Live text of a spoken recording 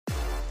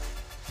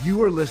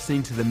You are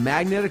listening to the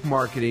Magnetic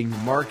Marketing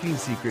Marketing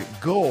Secret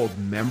Gold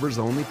Members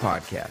Only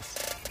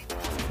podcast.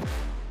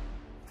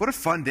 What a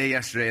fun day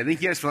yesterday. I thank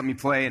you guys for letting me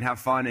play and have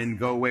fun and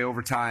go way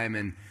over time.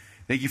 And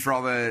thank you for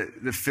all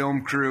the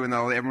film crew and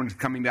everyone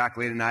coming back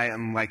late at night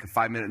on like a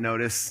 5-minute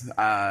notice.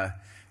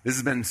 This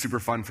has been super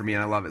fun for me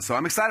and I love it. So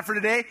I'm excited for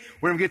today.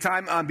 We're going to have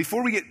a good time.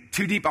 Before we get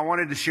too deep, I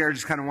wanted to share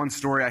just kind of one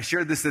story. I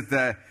shared this at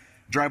the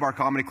Dry Bar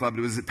Comedy Club.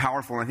 It was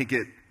powerful and I think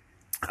it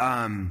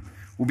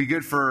will be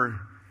good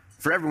for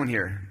everyone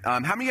here. How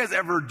many of you guys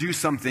ever do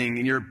something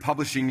and you're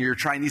publishing, you're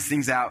trying these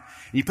things out,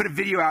 and you put a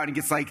video out and it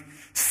gets like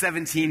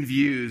 17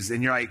 views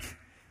and you're like,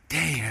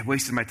 dang, I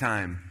wasted my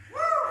time,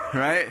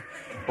 right?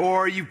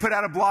 Or you put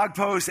out a blog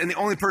post and the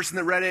only person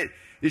that read it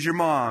is your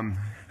mom.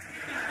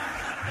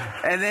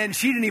 And then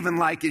she didn't even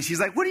like it. She's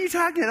like, what are you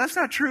talking about? That's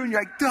not true. And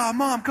you're like, duh,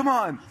 mom, come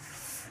on.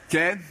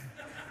 Okay?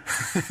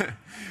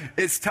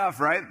 It's tough,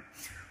 right?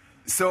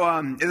 So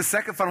in the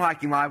second Funnel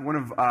Hacking Live, one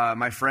of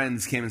my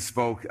friends came and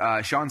spoke.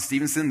 Sean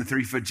Stevenson, the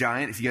 30-foot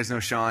giant, if you guys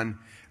know Sean.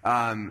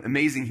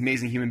 Amazing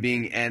human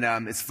being.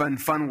 And it's fun.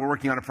 We're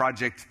working on a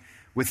project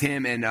with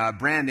him and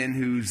Brandon,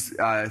 who's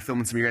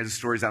filming some of your guys'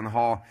 stories down the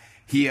hall.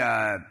 He's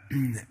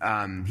making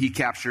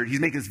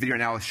this video right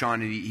now with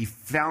Sean, and he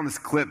found this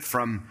clip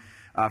from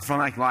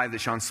Funnel Hacking Live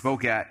that Sean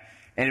spoke at.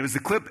 And it was the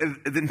clip,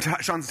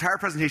 Sean's entire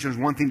presentation was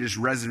one thing that just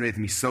resonated with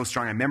me so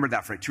strong. I remembered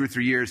that for like 2 or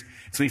 3 years.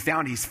 So he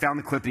found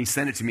the clip and he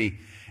sent it to me.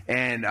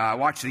 And I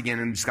watched it again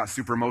and just got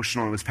super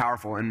emotional. It was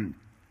powerful. And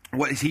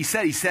what he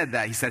said, how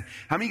many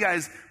of you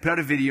guys put out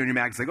a video in your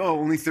mag? It's like, oh,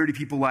 only 30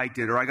 people liked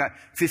it. Or I got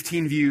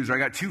 15 views. Or I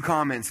got 2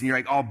 comments. And you're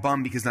like all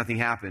bummed because nothing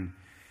happened.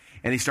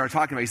 And he started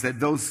talking about it. He said,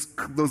 those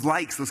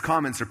likes, those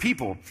comments are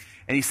people.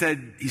 And he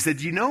said,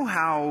 do you know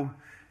how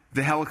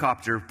the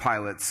helicopter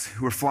pilots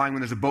who are flying when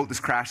there's a boat that's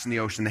crashed in the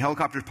ocean, the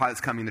helicopter pilots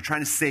coming, they're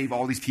trying to save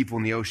all these people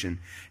in the ocean. And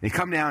they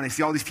come down, they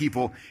see all these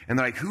people, and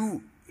they're like,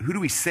 who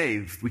do we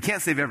save? We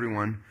can't save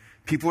everyone.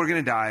 People are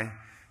going to die.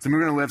 Some are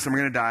going to live, some are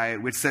going to die.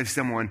 Which saves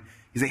someone?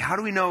 He's like, how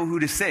do we know who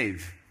to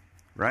save?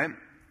 Right?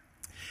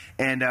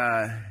 And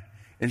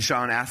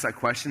Sean asked that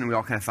question, and we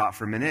all kind of thought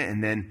for a minute.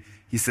 And then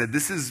he said,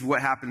 this is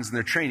what happens in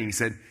their training. He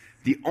said,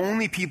 the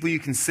only people you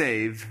can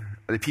save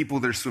are the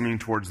people that are swimming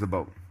towards the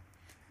boat.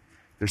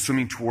 They're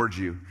swimming towards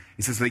you.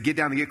 He says, so they get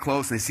down, they get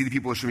close, and they see the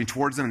people are swimming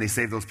towards them, and they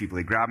save those people.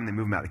 They grab them, they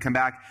move them out. They come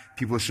back,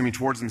 people are swimming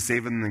towards them,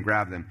 save them, and then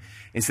grab them.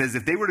 And he says,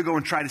 if they were to go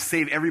and try to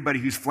save everybody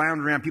who's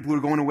floundering around, people who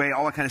are going away,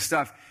 all that kind of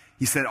stuff,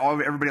 he said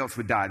everybody else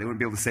would die. They wouldn't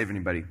be able to save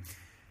anybody.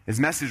 His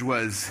message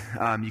was,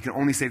 you can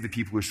only save the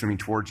people who are swimming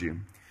towards you.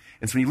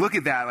 And so when you look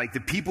at that, like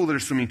the people that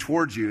are swimming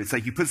towards you, it's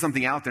like you put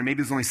something out there,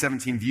 maybe there's only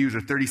 17 views or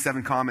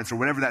 37 comments or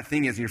whatever that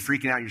thing is, and you're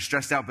freaking out, you're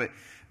stressed out, but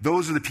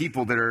those are the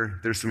people that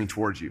are swimming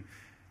towards you.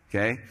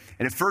 Okay?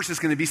 And at first it's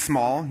going to be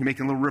small. You're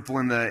making a little ripple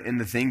in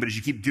the thing, but as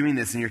you keep doing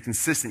this and you're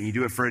consistent, you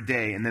do it for a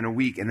day and then a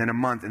week and then a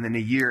month and then a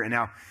year and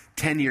now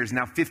 10 years,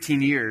 now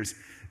 15 years,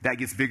 that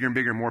gets bigger and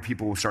bigger and more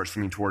people will start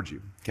swimming towards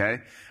you.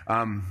 Okay?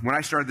 When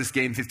I started this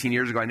game 15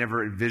 years ago, I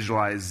never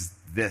visualized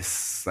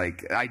this.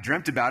 Like, I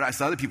dreamt about it. I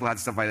saw other people had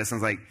stuff like this.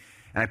 And I was like,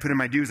 and I put in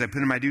my dues, and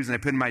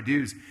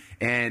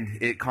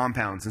it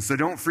compounds. And so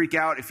don't freak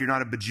out if you're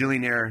not a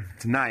bajillionaire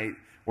tonight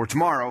or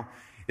tomorrow.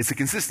 It's a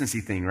consistency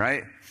thing,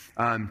 right?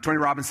 Tony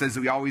Robbins says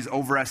that we always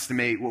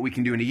overestimate what we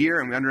can do in a year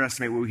and we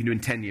underestimate what we can do in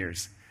 10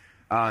 years.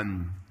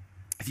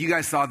 If you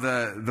guys saw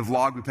the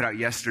vlog we put out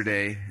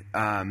yesterday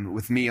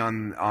with me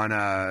on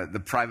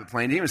the private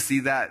plane, did anyone see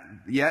that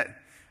yet?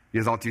 You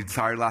guys all too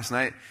tired last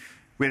night?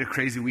 We had a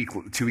crazy week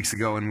 2 weeks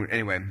ago, and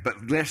anyway.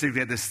 But yesterday we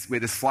had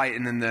this flight,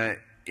 and then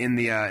in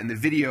the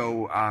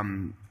video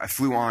I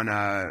flew on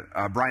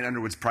Brian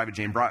Underwood's private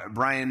jet.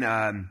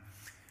 Brian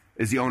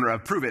is the owner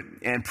of Prove It.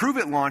 And Prove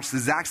It launched the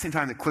exact same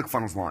time that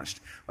ClickFunnels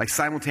launched, like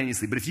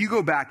simultaneously. But if you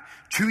go back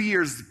 2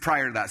 years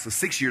prior to that, so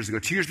 6 years ago,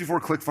 2 years before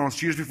ClickFunnels,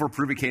 2 years before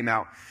Prove It came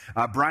out,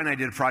 Brian and I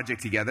did a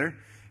project together.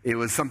 It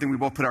was something we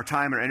both put our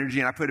time and our energy,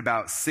 and I put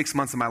about 6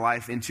 months of my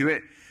life into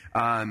it.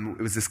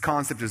 It was this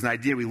concept, it was an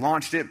idea, we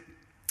launched it.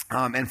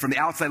 And from the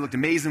outside, it looked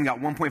amazing. We got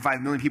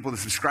 1.5 million people to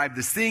subscribe to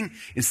this thing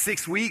in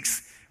 6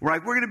 weeks. We're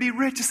like, we're going to be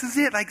rich. This is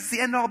it. Like, it's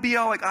the end all be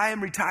all. Like, I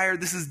am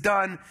retired. This is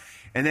done.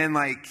 And then,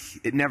 like,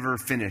 it never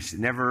finished. It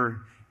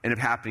never ended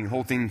up happening. The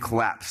whole thing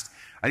collapsed.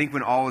 I think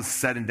when all is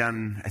said and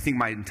done, I think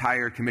my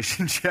entire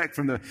commission check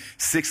from the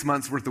 6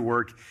 months worth of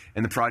work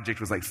and the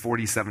project was like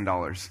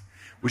 $47.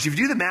 Which, if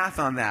you do the math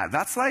on that,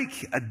 that's like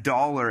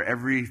 $1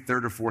 every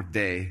third or fourth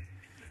day.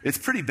 It's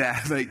pretty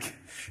bad. Like,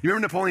 you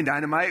remember Napoleon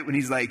Dynamite when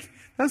he's like,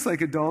 that's like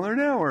 $1 an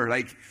hour.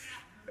 Like,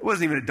 it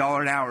wasn't even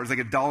 $1 an hour. It was like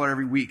 $1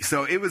 every week.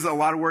 So it was a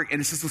lot of work.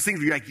 And it's just those things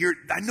where you're like,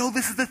 I know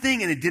this is the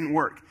thing, and it didn't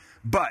work.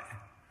 But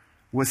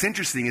what's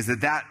interesting is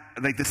that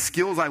like the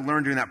skills I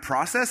learned during that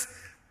process,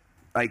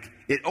 like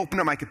it opened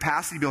up my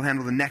capacity to be able to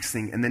handle the next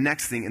thing and the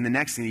next thing and the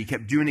next thing. You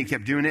kept doing it.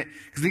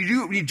 Because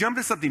when you jump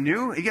into something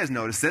new, you guys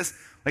notice this.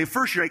 Like at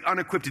first you're like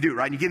unequipped to do it,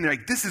 right? And you get in there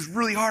like, this is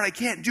really hard. I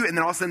can't do it. And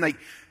then all of a sudden, like,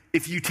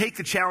 if you take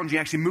the challenge, you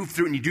actually move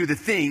through it and you do the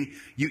thing,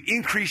 you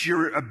increase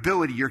your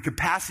ability, your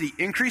capacity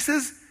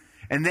increases.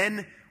 And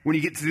then when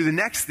you get to do the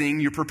next thing,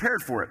 you're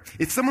prepared for it.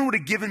 If someone would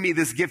have given me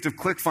this gift of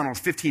ClickFunnels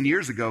 15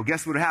 years ago,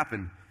 guess what would have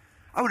happened?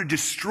 I would have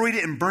destroyed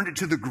it and burned it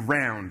to the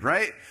ground,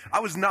 right? I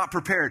was not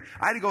prepared.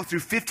 I had to go through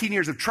 15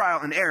 years of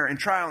trial and error and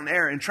trial and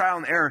error and trial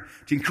and error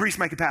to increase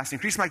my capacity.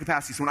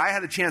 So when I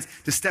had a chance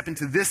to step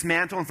into this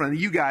mantle in front of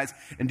you guys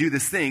and do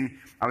this thing,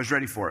 I was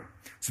ready for it.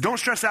 So don't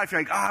stress out if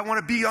you're like, I want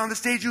to be on the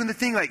stage doing the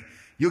thing. Like,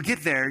 you'll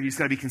get there. You just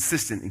got to be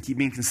consistent and keep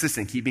being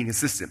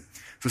consistent.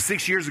 So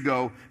 6 years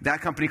ago,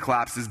 that company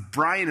collapses.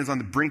 Brian is on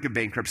the brink of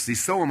bankruptcy.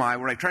 So am I.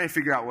 We're like trying to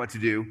figure out what to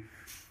do.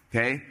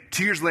 Okay.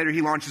 2 years later,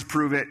 he launches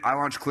Prove It. I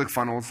launch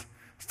ClickFunnels.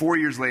 4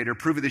 years later,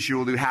 Prove It this year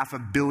will do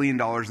 $500 million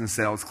in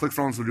sales.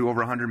 ClickFunnels will do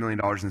over $100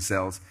 million in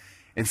sales.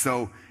 And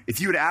so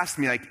if you had asked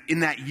me, like, in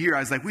that year,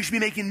 I was like, we should be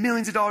making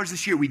millions of dollars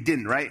this year. We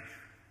didn't, right?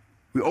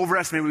 We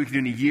overestimated what we could do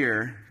in a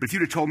year. But if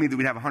you'd have told me that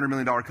we'd have a $100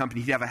 million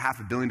company, he'd have a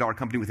 $500 million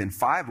company within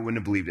 5, I wouldn't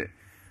have believed it.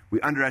 We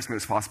underestimated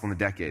what's possible in a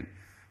decade.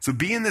 So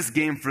be in this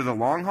game for the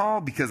long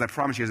haul, because I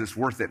promise you guys it's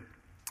worth it.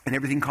 And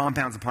everything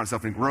compounds upon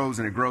itself and it grows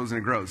and it grows and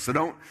it grows. So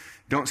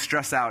don't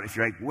stress out if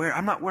you're like,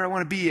 I'm not where I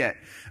want to be yet.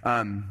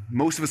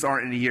 Most of us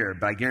aren't in a year,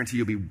 but I guarantee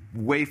you'll be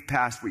way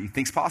past what you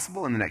think's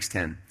possible in the next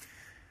 10.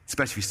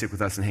 Especially if you stick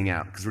with us and hang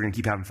out, because we're going to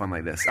keep having fun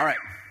like this. All right.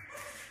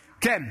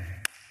 Okay.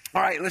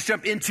 All right, let's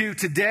jump into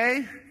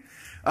today.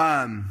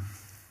 Today's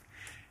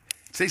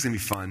going to be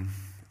fun,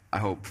 I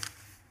hope.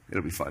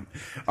 It'll be fun.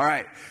 All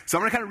right. So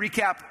I'm going to kind of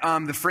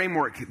recap the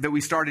framework that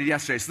we started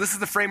yesterday. So this is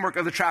the framework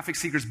of the Traffic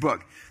Seekers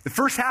book. The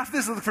first half of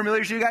this is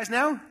familiar to you guys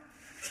now?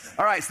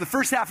 All right. So the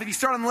first half, if you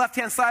start on the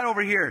left-hand side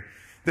over here,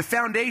 the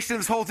foundation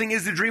of this whole thing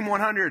is the Dream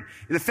 100.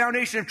 The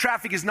foundation of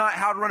traffic is not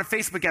how to run a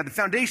Facebook ad. The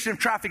foundation of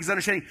traffic is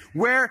understanding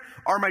where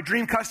are my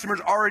dream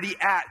customers already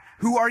at?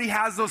 Who already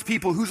has those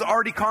people? Who's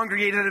already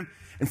congregated them?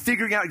 And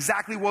figuring out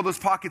exactly where those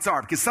pockets are.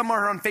 Because some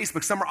are on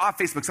Facebook, some are off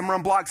Facebook, some are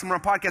on blogs, some are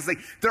on podcasts. Like,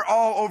 they're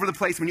all over the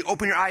place. When you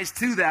open your eyes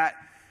to that,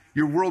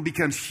 your world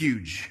becomes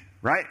huge,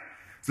 right?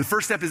 So the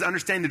first step is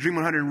understanding the Dream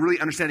 100 and really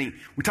understanding.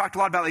 We talked a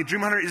lot about, like, Dream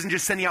 100 isn't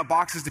just sending out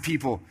boxes to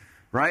people,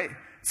 right?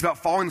 It's about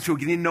following those people,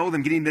 getting to know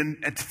them, getting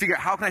to figure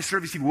out how can I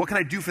serve these people? What can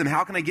I do for them?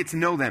 How can I get to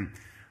know them,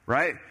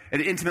 right? At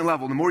an intimate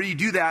level. The more you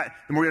do that,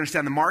 the more you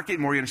understand the market, the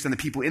more you understand the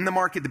people in the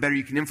market, the better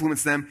you can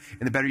influence them,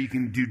 and the better you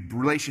can do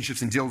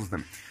relationships and deals with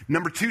them.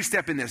 Number 2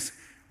 step in this,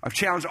 I've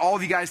challenged all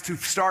of you guys to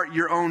start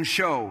your own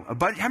show. How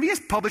many of you guys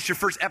published your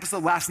first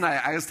episode last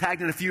night? I was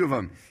tagged in a few of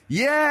them.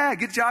 Yeah,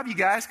 good job, you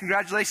guys.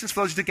 Congratulations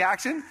for those who took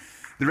action.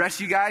 The rest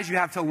of you guys, you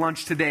have till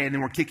lunch today, and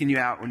then we're kicking you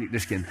out.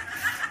 Just kidding.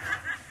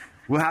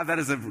 We'll have that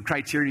as a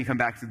criteria when you come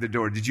back through the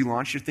door. Did you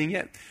launch your thing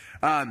yet?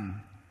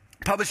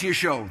 Publishing your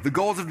show. The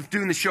goals of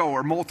doing the show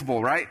are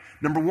multiple, right?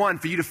 Number 1,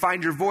 for you to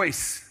find your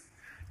voice.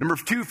 Number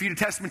 2, for you to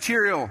test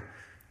material.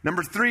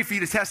 Number 3, for you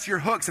to test your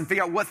hooks and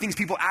figure out what things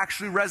people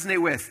actually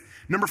resonate with.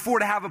 Number 4,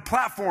 to have a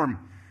platform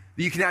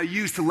that you can now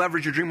use to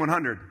leverage your Dream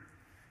 100.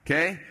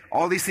 Okay?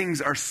 All these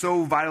things are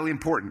so vitally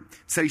important.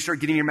 So you start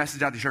getting your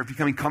message out, you start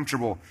becoming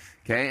comfortable.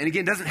 Okay? And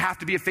again, it doesn't have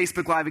to be a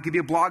Facebook Live. It could be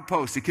a blog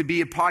post. It could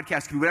be a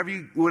podcast. It could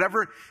be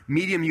whatever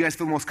medium you guys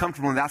feel most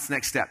comfortable in. That's the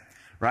next step.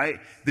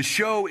 Right? The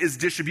show is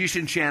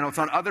distribution channel. It's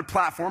on other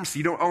platforms, so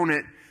you don't own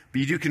it,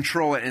 but you do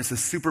control it, and it's a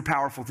super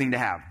powerful thing to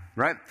have,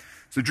 right?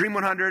 So Dream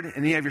 100, and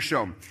then you have your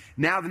show.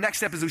 Now the next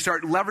step is we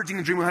start leveraging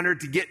the Dream 100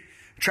 to get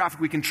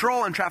traffic we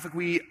control and traffic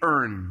we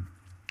earn,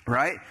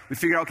 right? We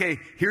figure out, okay,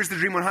 here's the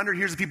Dream 100.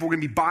 Here's the people we're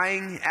going to be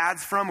buying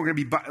ads from. We're going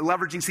to be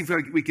leveraging things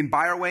we can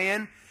buy our way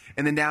in.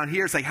 And then down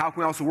here, it's like, how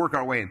can we also work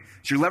our way in?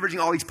 So you're leveraging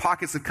all these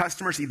pockets of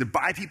customers to either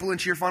buy people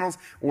into your funnels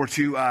or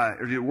to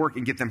work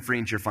and get them free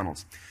into your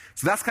funnels.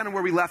 So that's kind of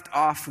where we left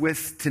off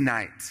with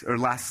tonight, or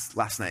last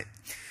night.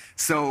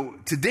 So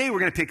today we're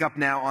going to pick up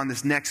now on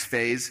this next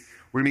phase.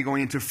 We're going to be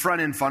going into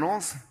front-end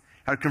funnels,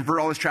 how to convert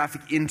all this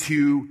traffic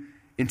into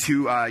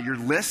your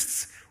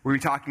lists. We're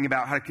going to be talking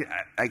about how to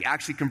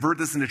actually convert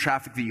this into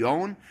traffic that you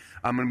own.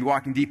 I'm going to be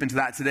walking deep into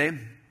that today. And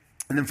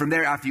then from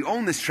there, after you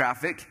own this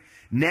traffic,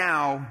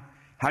 now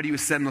how do you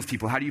ascend those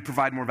people? How do you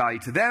provide more value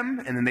to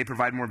them, and then they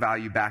provide more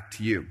value back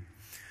to you?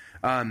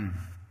 How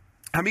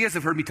many of you guys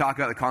have heard me talk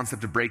about the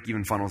concept of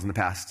break-even funnels in the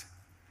past?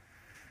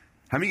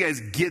 How many of you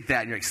guys get that,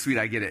 and you're like, sweet,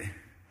 I get it.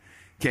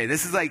 Okay,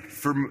 this is like,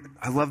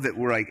 I love that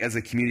we're like, as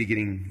a community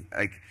getting,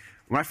 like,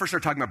 when I first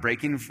started talking about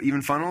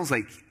break-even funnels,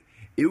 like,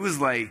 it was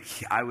like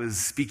I was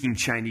speaking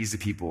Chinese to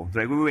people.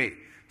 They're like, wait.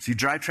 So you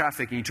drive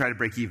traffic and you try to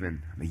break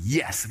even. I'm like,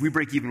 yes, if we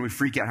break even, we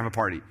freak out and have a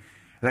party.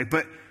 They're like,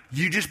 but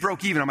you just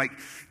broke even. I'm like,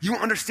 you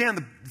don't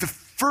understand. The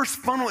first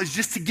funnel is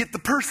just to get the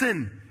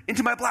person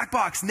into my black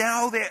box.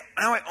 Now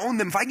I own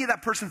them. If I can get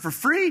that person for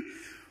free,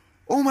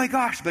 oh my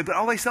gosh. But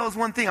all they sell is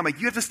one thing. I'm like,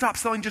 you have to stop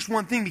selling just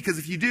one thing, because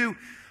if you do,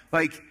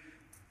 like,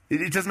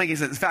 it doesn't make any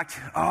sense. In fact,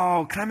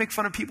 can I make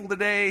fun of people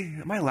today?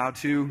 Am I allowed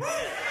to?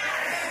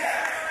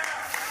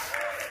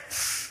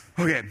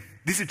 Okay,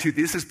 this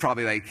is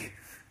probably like,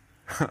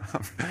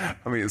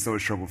 I'm in so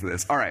much trouble for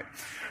this. All right.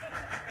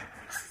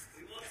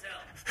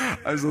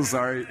 I'm so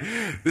sorry.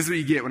 This is what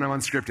you get when I'm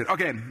unscripted.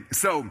 Okay,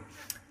 so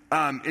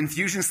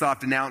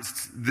Infusionsoft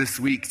announced this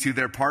week to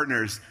their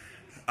partners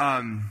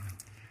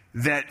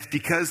that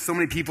because so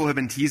many people have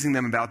been teasing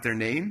them about their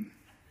name,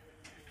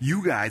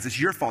 you guys, it's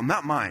your fault,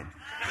 not mine.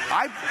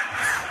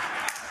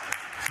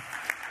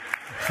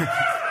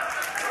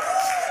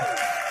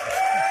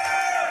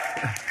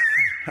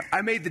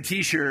 I made the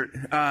t-shirt,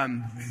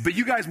 but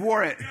you guys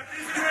wore it.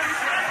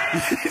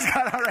 He's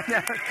got it on right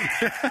now.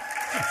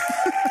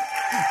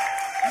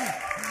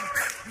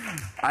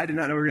 I did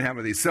not know we were going to have one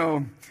of these.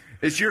 So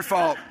it's your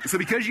fault. So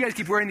because you guys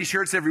keep wearing these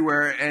shirts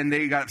everywhere and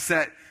they got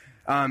upset,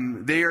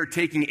 they are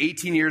taking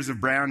 18 years of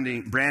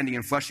branding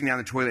and flushing down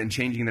the toilet and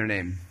changing their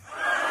name.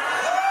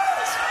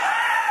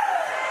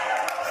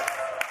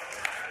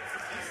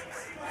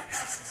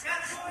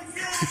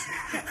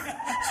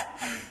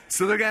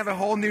 So they're going to have a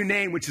whole new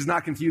name, which is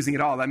not confusing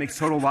at all. That makes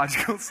total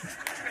logical sense.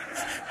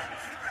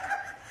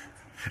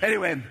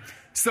 Anyway,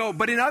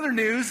 but in other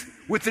news,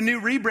 with the new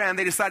rebrand,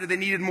 they decided they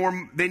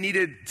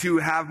needed to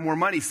have more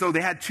money. So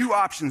they had two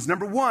options.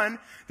 Number one,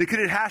 they could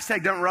have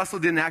hashtag Dun & Russell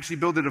didn't actually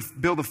build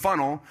a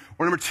funnel.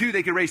 Or number two,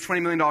 they could raise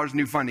 $20 million in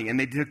new funding. And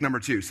they took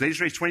number two. So they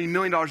just raised $20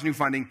 million in new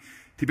funding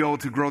to be able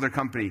to grow their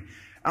company.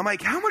 I'm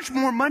like, how much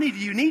more money do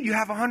you need? You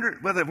have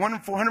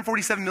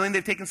 $147 million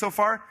they've taken so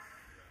far?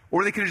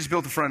 Or they could have just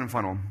built a front end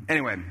funnel.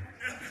 Anyway,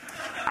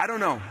 I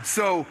don't know.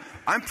 So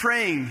I'm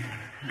praying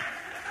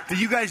that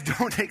you guys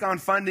don't take on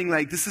funding.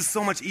 Like, this is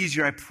so much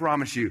easier, I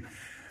promise you.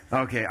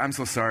 Okay, I'm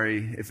so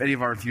sorry. If any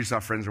of our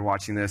Infusionsoft friends are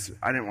watching this,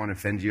 I didn't want to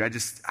offend you.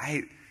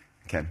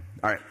 Okay,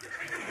 all right.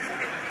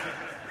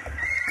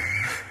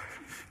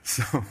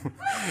 So,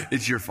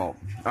 it's your fault.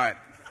 All right.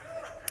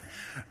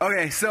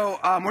 Okay, so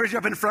we're going to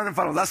jump into front end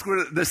funnel. That's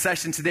what the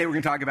session today we're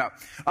going to talk about.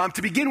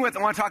 To begin with,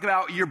 I want to talk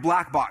about your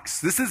black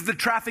box. This is the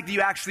traffic that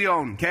you actually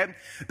own, okay?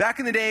 Back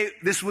in the day,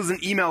 this was an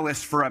email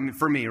list for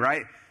me,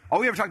 right? All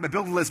we ever talked about,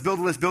 build a list, build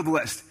a list, build a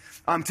list.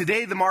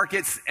 Today, the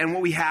markets and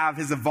what we have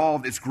has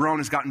evolved. It's grown,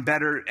 it's gotten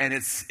better, and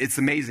it's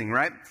amazing,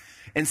 right?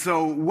 And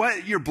so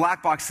what your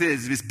black box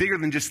is bigger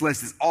than just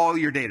lists. It's all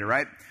your data,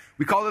 right?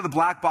 We call it the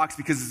black box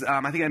because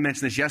I think I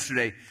mentioned this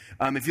yesterday.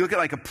 If you look at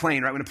like a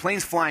plane, right? When a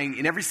plane's flying,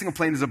 in every single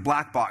plane there's a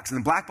black box. And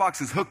the black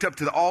box is hooked up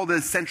to all the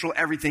central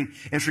everything.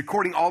 And it's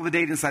recording all the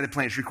data inside the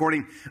plane. It's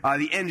recording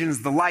the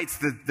engines, the lights,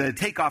 the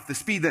takeoff, the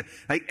speed.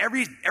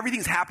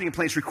 Everything's happening in the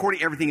plane. It's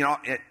recording everything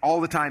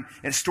all the time.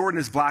 And it's stored in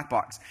this black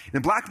box. And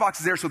the black box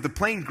is there so if the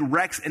plane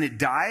wrecks and it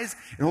dies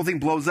and the whole thing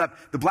blows up,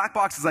 the black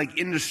box is like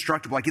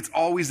indestructible. Like it's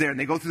always there. And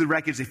they go through the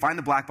wreckage. They find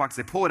the black box.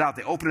 They pull it out.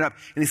 They open it up.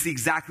 And they see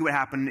exactly what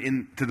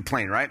happened to the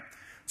plane, right?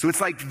 So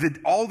it's like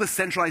all the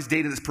centralized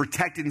data that's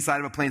protected inside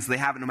of a plane so they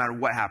have it no matter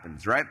what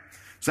happens, right?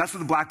 So that's what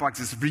the black box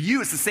is. For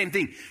you, it's the same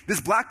thing.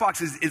 This black box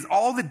is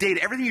all the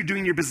data, everything you're doing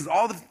in your business,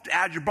 all the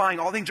ads you're buying,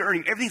 all the things you're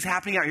earning, everything's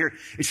happening out here.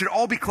 It should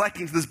all be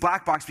collecting to this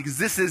black box because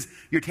this is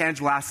your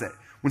tangible asset.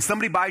 When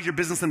somebody buys your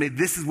business someday,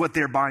 this is what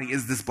they're buying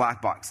is this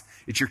black box.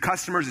 It's your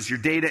customers, it's your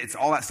data, it's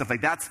all that stuff.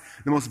 Like that's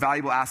the most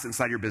valuable asset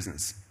inside your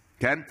business,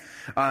 okay?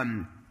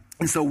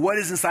 And so what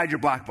is inside your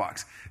black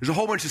box? There's a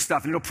whole bunch of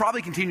stuff, and it'll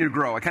probably continue to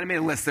grow. I kind of made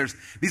a list.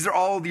 These are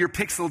all your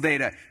pixel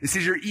data. This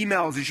is your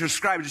emails, this is your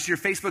subscribers, this is your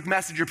Facebook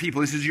Messenger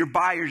people, this is your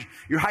buyers,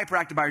 your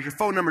hyperactive buyers, your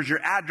phone numbers,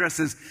 your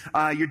addresses,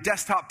 your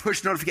desktop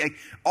push notification,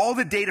 all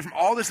the data from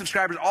all the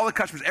subscribers, all the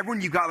customers, everyone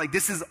you've got, like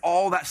this is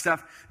all that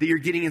stuff that you're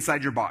getting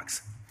inside your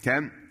box,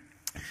 okay?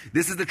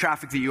 This is the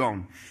traffic that you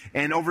own.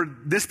 And over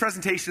this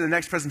presentation and the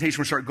next presentation,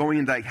 we'll start going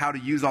into like how to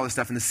use all this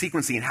stuff and the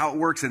sequencing and how it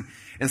works and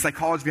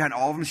psychology behind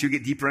all of them so you'll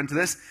get deeper into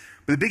this.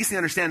 But the biggest thing to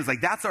understand is like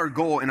that's our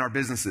goal in our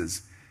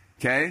businesses,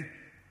 okay?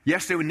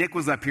 Yesterday when Nick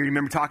was up here, you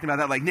remember talking about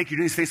that? Like, Nick, you're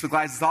doing these Facebook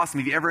Lives. It's awesome.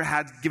 Have you ever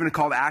given a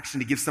call to action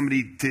to give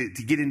somebody to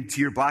get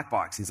into your black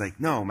box? And he's like,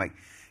 no. I'm like,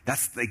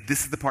 this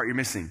is the part you're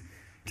missing,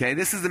 okay?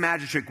 This is the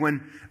magic trick.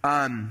 When,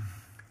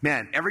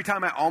 man, every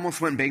time I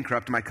almost went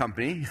bankrupt in my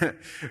company,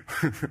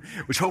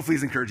 which hopefully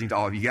is encouraging to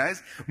all of you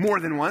guys, more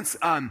than once,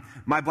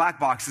 my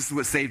black box, this is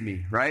what saved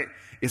me, right?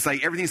 It's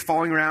like everything's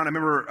falling around. I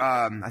remember,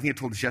 I think I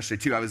told this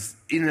yesterday too. I was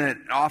in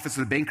an office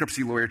with a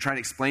bankruptcy lawyer trying to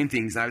explain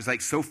things, and I was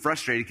like so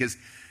frustrated because,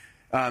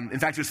 in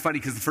fact, it was funny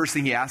because the first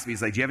thing he asked me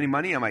is like, do you have any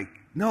money? I'm like,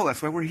 no,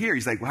 that's why we're here.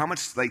 He's like, well, how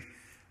much, like,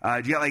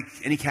 do you got like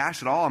any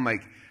cash at all? I'm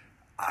like,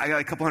 I got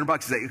a couple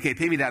 $100. He's like, okay,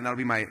 pay me that and that'll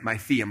be my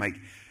fee. I'm like,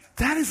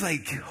 that is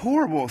like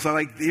horrible. So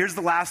like, here's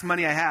the last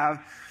money I have.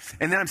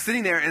 And then I'm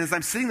sitting there, and as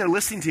I'm sitting there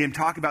listening to him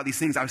talk about these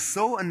things, I was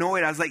so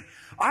annoyed. I was like,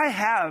 I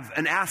have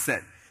an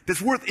asset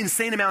that's worth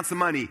insane amounts of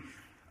money.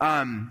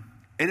 And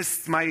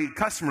it's my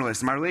customer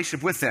list, my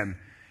relationship with them.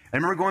 And I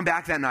remember going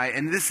back that night,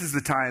 and this is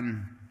the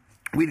time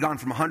we'd gone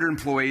from 100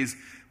 employees.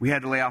 We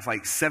had to lay off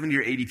like 70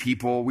 or 80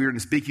 people. We were in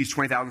this big, huge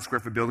 20,000 square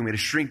foot building. We had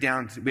to shrink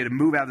down. We had to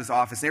move out of this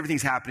office. And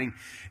everything's happening.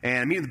 And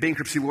I meet with the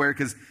bankruptcy lawyer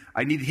because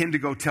I needed him to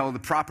go tell the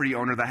property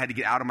owner that I had to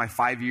get out of my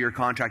 5-year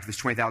contract with this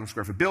 20,000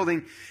 square foot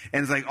building.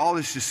 And it's like all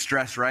this just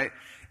stress, right?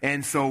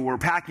 And so we're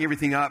packing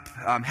everything up.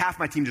 Half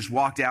my team just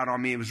walked out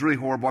on me. It was really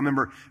horrible. I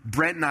remember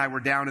Brent and I were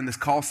down in this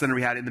call center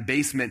we had in the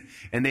basement,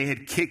 and they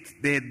had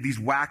these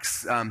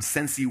wax,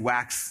 Sensi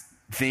wax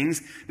things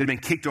that had been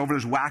kicked over.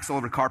 There's wax all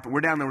over the carpet.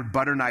 We're down there with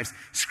butter knives,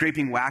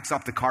 scraping wax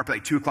off the carpet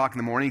like 2 o'clock in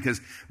the morning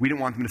because we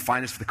didn't want them to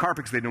find us for the carpet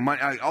because they had no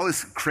money. All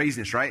this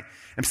craziness, right?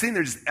 I'm sitting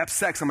there just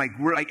upset. I'm like,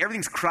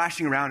 everything's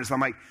crashing around us. So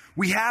I'm like,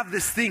 we have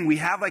this thing. We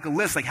have like a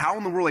list. Like, how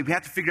in the world? Like, we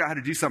have to figure out how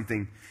to do something.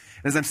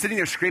 And as I'm sitting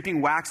there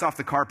scraping wax off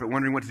the carpet,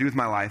 wondering what to do with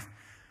my life,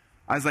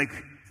 I was like,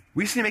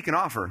 we just need to make an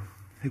offer.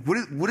 Like,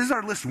 what does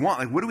our list want?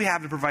 Like, what do we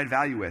have to provide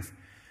value with?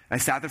 And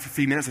I sat there for a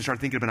few minutes. I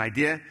started thinking of an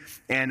idea,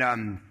 and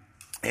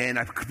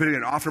I put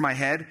an offer in my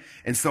head.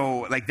 And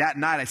so, like, that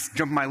night, I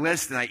jumped on my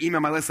list, and I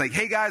emailed my list, like,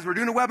 hey, guys, we're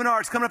doing a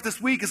webinar. It's coming up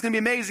this week. It's going to be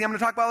amazing. I'm going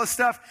to talk about all this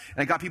stuff.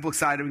 And I got people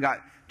excited. We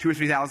got 2,000 or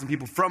 3,000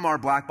 people from our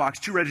Black Box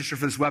to register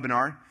for this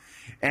webinar.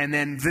 And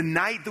then the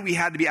night that we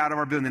had to be out of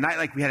our building, the night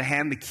like we had to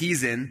hand the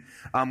keys in,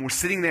 we're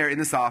sitting there in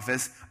this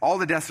office. All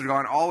the desks are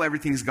gone.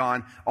 Everything's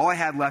gone. All I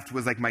had left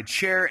was, like, my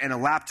chair and a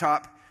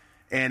laptop.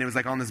 And it was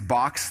like on this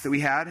box that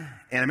we had. And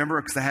I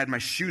remember because I had my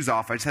shoes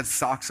off, I just had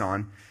socks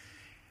on.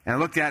 And I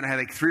looked at it and I had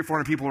like 300 or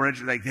 400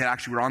 people like that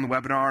actually were on the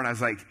webinar. And I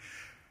was like,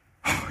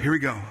 oh, here we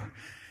go.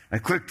 I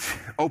clicked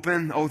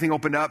open, the whole thing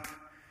opened up.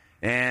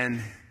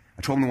 And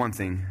I told them the one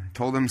thing. I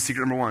told them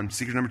secret number 1,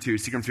 secret number 2,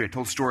 secret number 3. I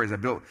told stories.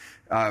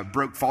 I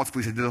broke false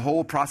beliefs. I did the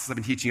whole process I've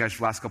been teaching you guys for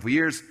the last couple of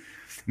years.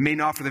 Made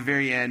an offer at the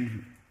very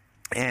end.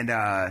 And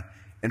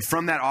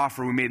from that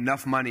offer, we made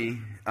enough money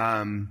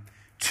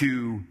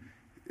to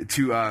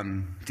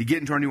get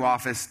into our new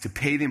office, to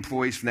pay the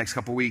employees for the next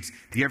couple of weeks,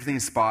 to get everything in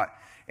spot,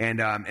 and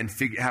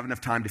have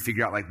enough time to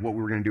figure out like what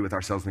we were going to do with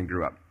ourselves when we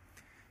grew up.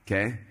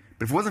 Okay?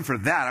 But if it wasn't for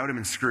that, I would have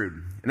been screwed.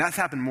 And that's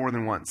happened more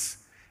than once.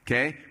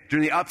 Okay?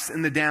 During the ups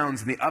and the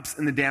downs in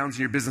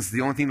your business,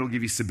 the only thing that will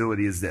give you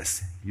stability is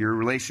this, your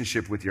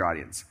relationship with your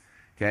audience.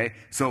 Okay?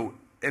 So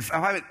if I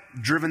haven't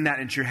driven that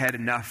into your head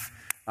enough,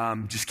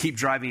 just keep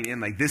driving it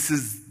in. Like, this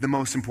is the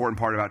most important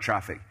part about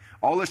traffic.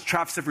 All this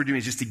traffic stuff we're doing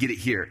is just to get it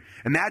here.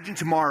 Imagine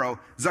tomorrow,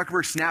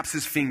 Zuckerberg snaps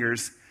his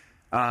fingers,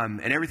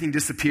 and everything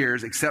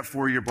disappears except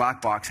for your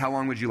black box. How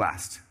long would you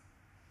last?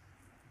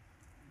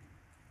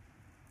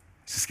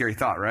 It's a scary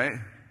thought, right?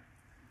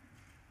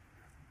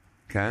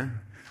 Okay.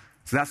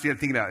 So that's what you got to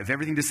think about. If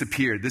everything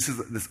disappeared, this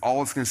all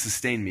that's going to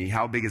sustain me.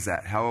 How big is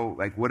that?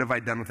 What have I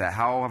done with that?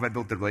 How have I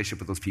built the relationship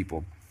with those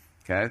people?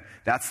 Okay.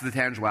 That's the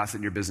tangible asset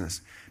in your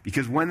business.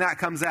 Because when that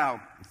comes out,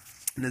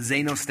 and the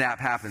Zano snap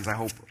happens, I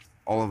hope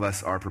all of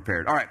us are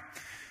prepared. All right.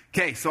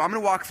 Okay, so I'm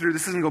going to walk through,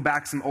 this is going to go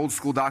back to some old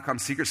school.com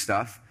secret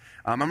stuff.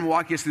 I'm going to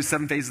walk you through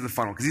 7 phases of the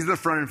funnel, because these are the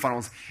front end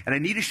funnels. And I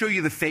need to show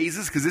you the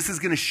phases, because this is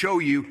going to show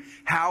you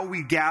how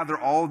we gather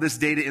all of this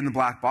data in the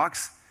black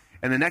box.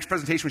 And the next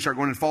presentation, we start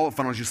going into follow-up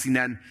funnels, you'll see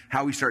then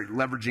how we start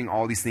leveraging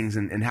all these things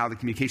and how the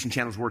communication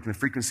channels work and the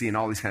frequency and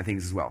all these kind of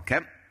things as well, okay?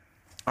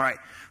 All right,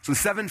 so the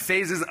 7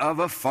 phases of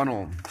a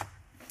funnel.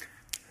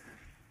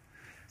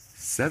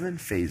 7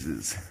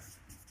 phases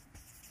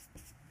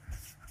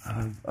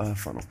of a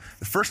funnel.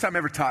 The first time I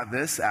ever taught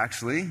this,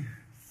 actually,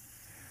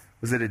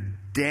 was at a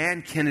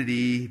Dan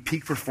Kennedy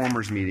Peak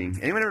Performers meeting.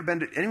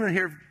 Anyone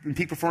here in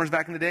Peak Performers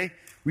back in the day?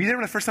 Were you there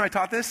when the first time I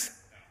taught this?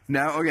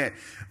 No? Okay.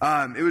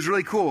 It was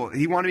really cool.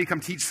 He wanted me to come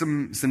teach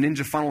some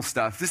ninja funnel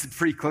stuff. This is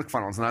pre-click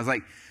funnels. And I was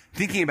like,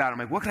 thinking about it, I'm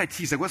like, what can I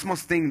teach? Like, what's the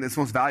thing that's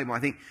most valuable? I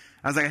think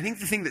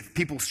the thing that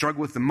people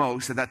struggle with the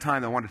most at that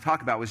time that I wanted to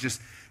talk about was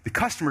just the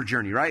customer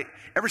journey, right?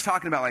 Everyone's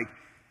talking about, like,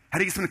 how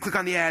to get someone to click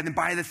on the ad and then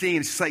buy the thing. And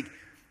it's just like,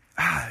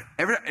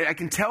 I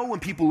can tell when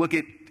people look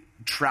at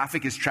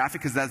traffic as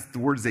traffic because that's the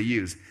words they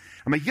use.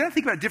 I'm like, you got to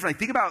think about it differently.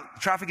 Think about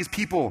traffic as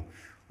people.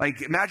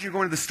 Like, imagine you're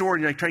going to the store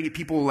and you're like trying to get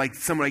people, like,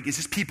 somewhere, like, it's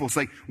just people. It's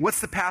like, what's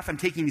the path I'm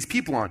taking these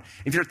people on?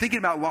 If you're thinking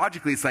about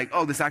logically, it's like,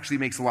 oh, this actually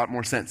makes a lot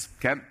more sense,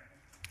 okay?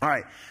 All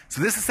right,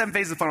 so this is 7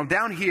 phases of the funnel.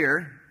 Down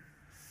here,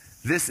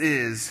 this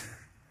is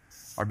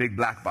our big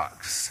black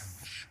box.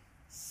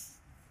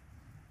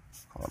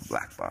 Call it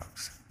black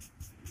box.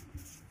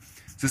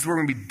 So this is where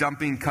we're going to be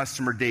dumping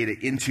customer data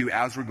into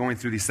as we're going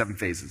through these 7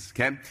 phases,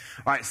 okay?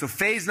 All right, so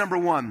phase number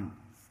 1.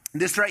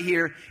 This right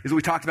here is what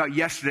we talked about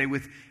yesterday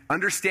with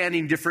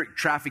understanding different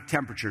traffic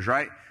temperatures,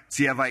 right?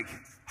 So you have like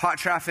hot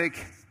traffic,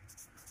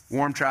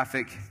 warm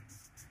traffic,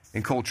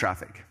 and cold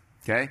traffic,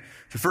 okay?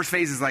 The first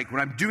phase is like,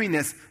 when I'm doing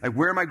this, like,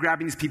 where am I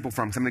grabbing these people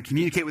from? Because I'm going to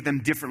communicate with them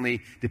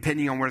differently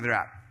depending on where they're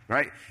at,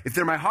 right? If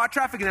they're my hot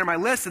traffic and they're my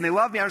list and they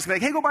love me, I'm just going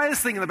to be like, hey, go buy this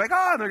thing. And they're like,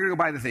 oh, they're going to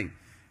go buy the thing.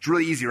 It's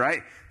really easy,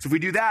 right? So if we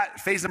do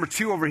that, phase number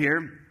 2 over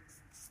here,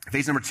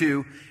 phase number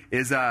 2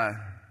 is, let's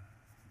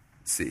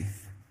see.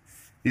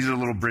 These are the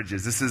little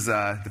bridges. This is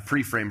the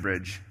pre-frame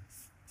bridge.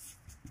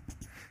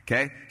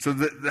 Okay? So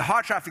the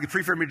hot traffic, the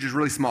pre-frame bridge is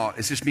really small.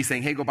 It's just me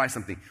saying, hey, go buy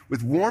something.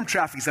 With warm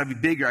traffic, it's got to be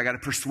bigger. I got to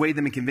persuade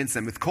them and convince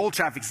them. With cold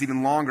traffic, it's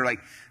even longer. Like,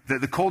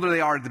 the colder they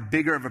are, the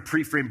bigger of a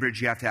pre-frame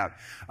bridge you have to have.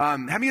 How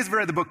many of you guys have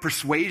read the book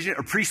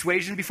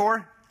Persuasion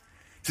before?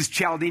 This is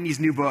Cialdini's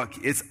new book.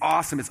 It's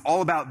awesome. It's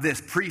all about this,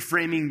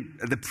 pre-framing,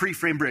 the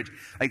pre-frame bridge.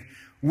 Like,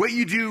 what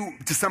you do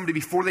to somebody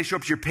before they show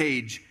up to your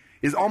page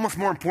is almost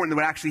more important than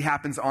what actually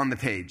happens on the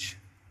page.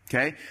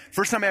 Okay?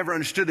 First time I ever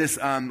understood this,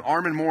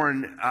 Armin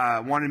Morin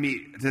wanted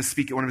me to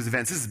speak at one of his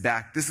events.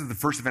 This is the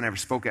first event I ever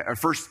spoke at, or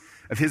first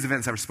of his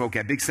events I ever spoke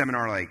at. Big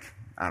seminar, like,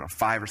 I don't know,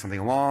 5 or something,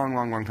 a long,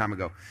 long, long time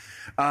ago.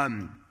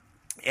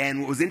 And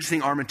what was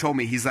interesting, Armin told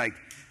me, he said,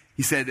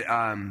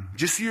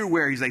 just so you're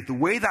aware, he's like, the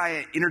way that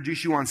I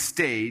introduce you on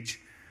stage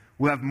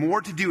will have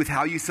more to do with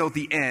how you sell at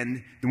the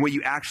end than what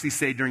you actually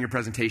say during your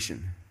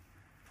presentation.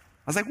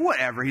 I was like,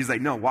 whatever. He's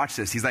like, no, watch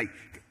this. He's like,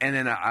 and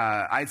then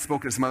I had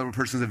spoken at some other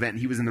person's event, and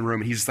he was in the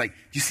room, and he's just like, do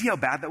you see how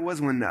bad that was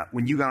when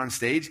you got on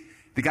stage?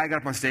 The guy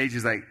got up on stage,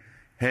 he's like,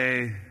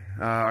 hey,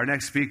 our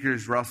next speaker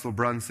is Russell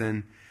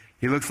Brunson.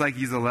 He looks like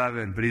he's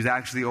 11, but he's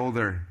actually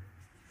older.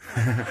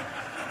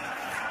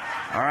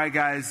 All right,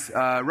 guys,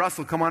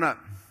 Russell, come on up.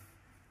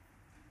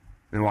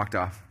 And walked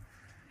off.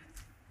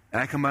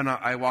 And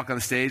I walk on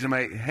the stage, I'm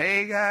like,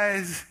 hey,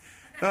 guys.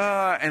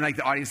 And like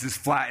the audience is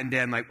flat and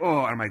dead. I'm like, oh,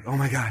 and I'm like, oh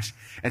my gosh.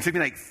 And it took me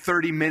like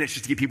 30 minutes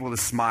just to get people to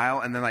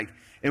smile. And then like,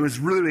 it was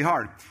really, really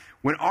hard.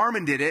 When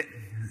Armin did it,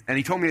 and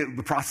he told me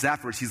the process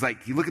afterwards, he's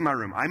like, you look in my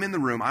room. I'm in the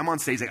room. I'm on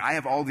stage. Like, I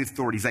have all the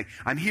authority. He's like,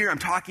 I'm here. I'm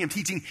talking. I'm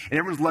teaching. And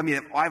everyone's loving me.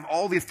 I have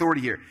all the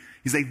authority here.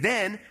 He's like,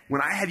 then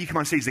when I have you come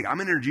on stage, he's like, I'm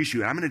going to introduce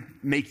you. And I'm going to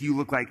make you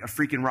look like a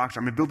freaking rock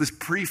star. I'm going to build this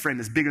pre-frame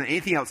that's bigger than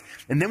anything else.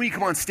 And then when you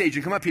come on stage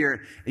and come up here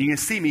and you're going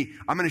to see me,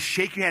 I'm going to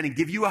shake your hand and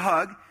give you a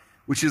hug,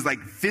 which is like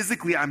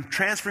physically, I'm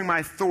transferring my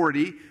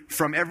authority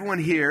from everyone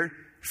here,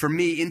 from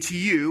me into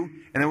you,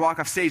 and then walk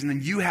off stage. And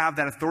then you have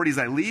that authority as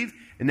I leave.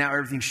 And now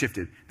everything's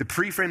shifted. The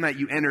pre-frame that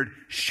you entered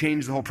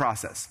changed the whole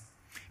process.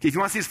 Okay, if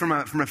you want to see this from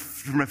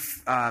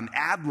a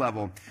ad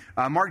level,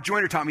 Mark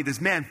Joyner taught me this,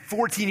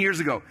 14 years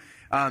ago.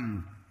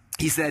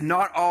 He said,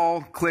 not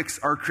all clicks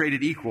are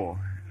created equal.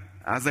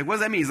 I was like, what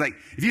does that mean? He's like,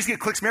 if you just get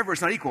clicks from everywhere,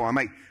 it's not equal. I'm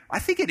like, I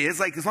think it is.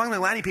 Like, as long as the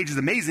landing page is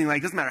amazing, like,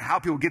 it doesn't matter how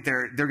people get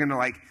there, they're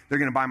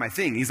gonna buy my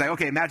thing. He's like,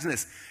 okay, imagine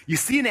this. You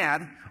see an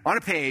ad on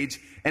a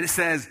page, and it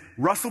says,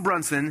 Russell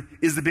Brunson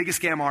is the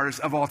biggest scam artist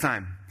of all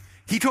time.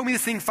 He told me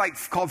this thing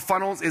called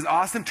Funnels is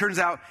awesome. Turns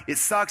out it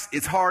sucks.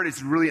 It's hard.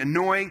 It's really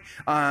annoying.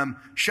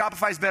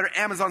 Shopify's better.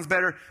 Amazon's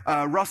better.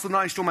 Russell not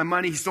only stole my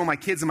money, he stole my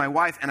kids and my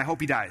wife, and I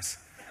hope he dies.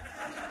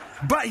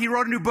 But he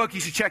wrote a new book. You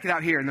should check it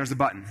out here, and there's a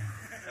button.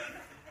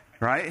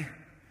 Right?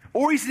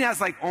 Or he's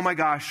like, oh my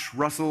gosh,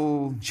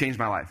 Russell changed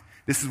my life.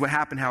 This is what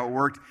happened, how it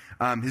worked.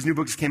 His new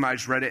book just came out. I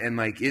just read it, and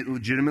like, it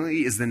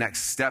legitimately is the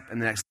next step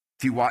and the next.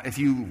 If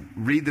you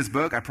read this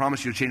book, I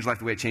promise you it'll change your life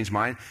the way it changed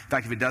mine. In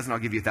fact, if it doesn't, I'll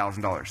give you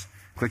 $1,000.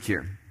 Click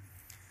here.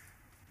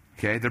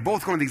 Okay, they're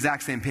both going to the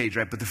exact same page,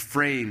 right? But the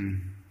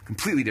frame,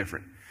 completely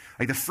different.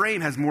 Like, the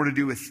frame has more to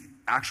do with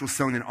actual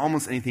selling than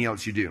almost anything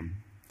else you do.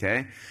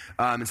 Okay?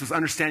 And so it's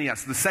understanding that.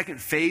 So the second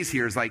phase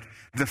here is like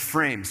the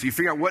frame. So you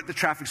figure out what the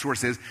traffic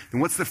source is, then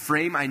what's the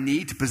frame I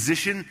need to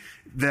position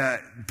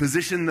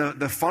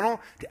the funnel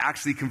to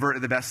actually convert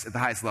at the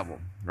highest level,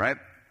 right?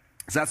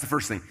 So that's the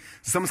first thing.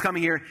 So someone's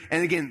coming here,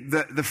 and again,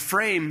 the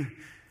frame,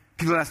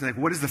 people ask me, like,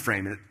 what is the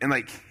frame? And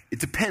like, it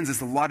depends.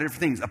 It's a lot of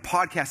different things. A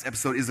podcast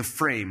episode is a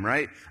frame,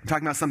 right? I'm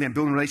talking about something, I'm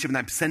building a relationship, and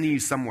I'm sending you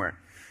somewhere.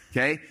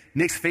 Okay?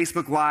 Nick's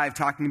Facebook Live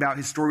talking about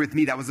his story with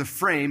me, that was a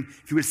frame.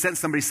 If you would have sent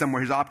somebody somewhere,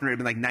 his opt-in rate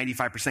would have been like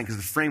 95% because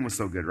the frame was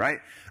so good, right?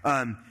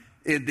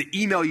 The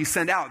email you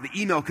send out, the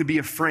email could be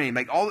a frame.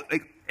 Like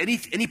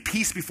any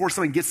piece before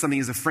someone gets something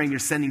is a frame you're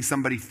sending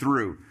somebody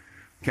through.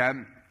 Okay?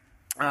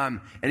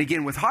 And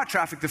again, with hot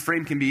traffic, the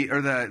frame can be, or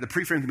the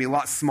pre-frame can be a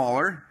lot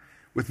smaller.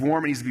 With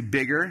warm, it needs to be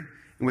bigger.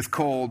 And with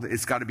cold,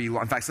 it's got to be,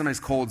 in fact, sometimes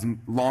cold's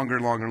longer,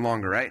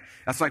 right?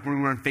 That's like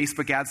when we run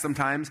Facebook ads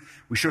sometimes.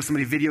 We show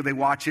somebody a video, they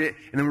watch it,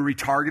 and then we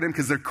retarget them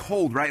because they're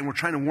cold, right? And we're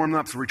trying to warm them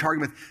up, so we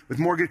retarget them with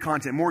more good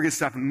content, more good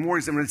stuff, and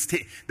more good stuff.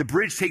 The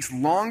bridge takes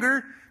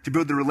longer to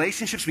build the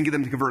relationships. We can get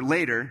them to convert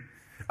later.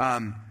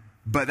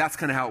 But that's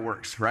kind of how it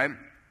works, right?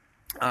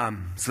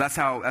 So that's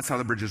how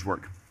the bridges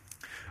work.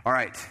 All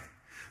right.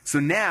 So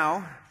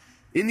now,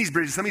 in these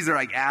bridges, some of these are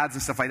like ads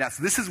and stuff like that.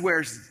 So this is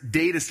where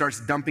data starts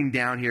dumping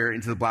down here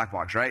into the black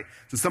box, right?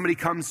 So somebody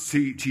comes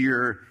into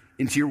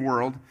your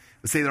world.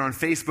 Let's say they're on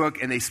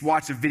Facebook and they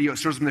watch a video. It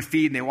shows them the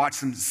feed and they watch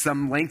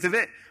some length of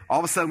it. All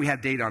of a sudden, we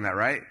have data on that,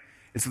 right?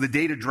 And so the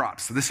data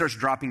drops. So this starts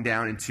dropping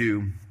down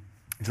into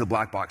the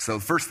black box. So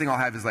the first thing I'll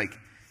have is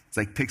it's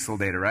like pixel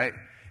data, right?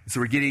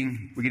 So we're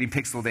getting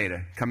pixel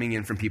data coming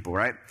in from people,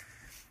 right?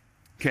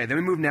 Okay, then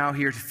we move now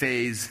here to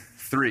phase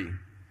 3.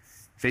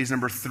 Phase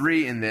number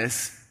 3 in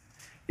this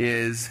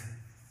is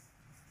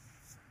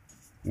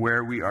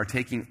where we are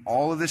taking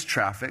all of this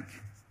traffic.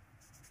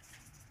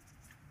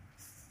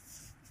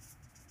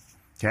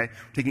 Okay?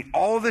 We're taking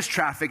all of this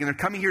traffic, and they're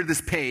coming here to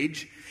this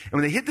page. And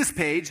when they hit this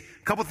page,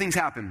 a couple things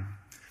happen.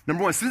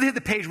 Number one, as soon as they hit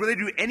the page, where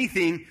they do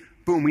anything,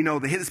 boom, we know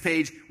they hit this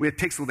page, we have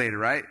pixel data,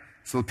 right?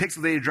 So the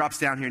pixel data drops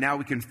down here. Now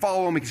we can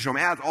follow them, we can show them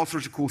ads, all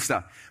sorts of cool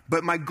stuff.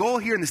 But my goal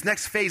here in this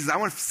next phase is I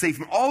want to say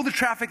from all the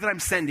traffic that I'm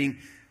sending,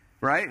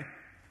 right?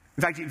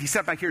 In fact, if you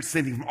step back here, it's the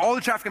same thing. From all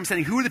the traffic I'm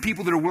sending, who are the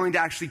people that are willing to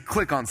actually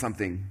click on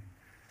something?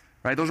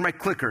 Right? Those are my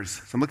clickers.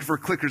 So I'm looking for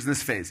clickers in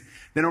this phase.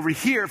 Then over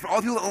here, for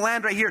all the people that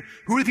land right here,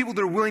 who are the people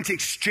that are willing to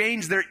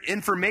exchange their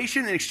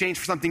information in exchange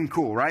for something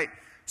cool, right?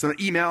 So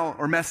email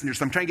or messenger.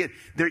 So I'm trying to get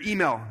their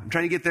email. I'm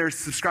trying to get their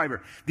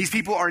subscriber. These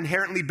people are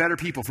inherently better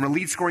people. From a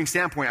lead scoring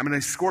standpoint, I'm going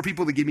to score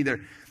people that give me their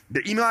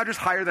email address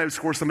higher than I would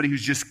score somebody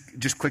who's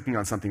just clicking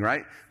on something,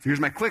 right? So here's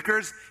my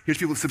clickers. Here's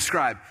people that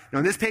subscribe. Now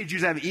on this page,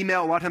 usually I have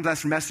email. A lot of times I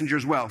ask for messenger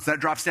as well. So that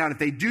drops down. If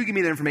they do give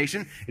me their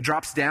information, it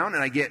drops down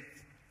and I get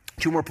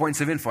 2 more points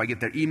of info. I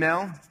get their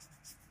email.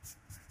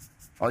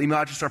 All email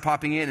addresses start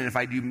popping in. And if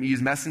I do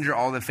use messenger,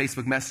 all the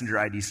Facebook Messenger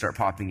IDs start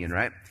popping in,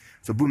 right?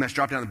 So boom, that's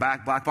dropped down the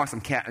black box.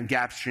 I'm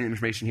capturing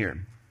information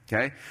here.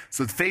 Okay?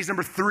 So phase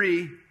number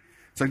 3.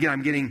 So again,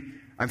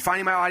 I'm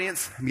finding my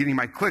audience. I'm getting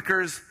my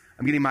clickers.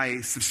 I'm getting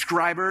my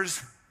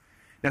subscribers.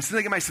 Now, as soon as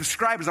I get my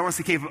subscribers, I want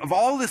to say, okay, of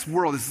all this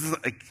world, this is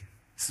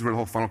where the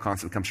whole funnel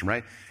concept comes from,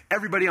 right?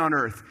 Everybody on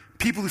earth,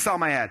 people who saw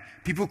my ad,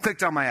 people who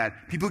clicked on my ad,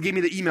 people who gave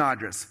me the email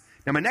address.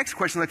 Now, my next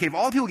question is, okay, if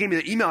all the people gave me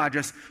the email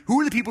address, who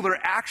are the people that are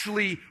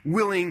actually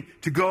willing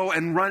to go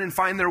and run and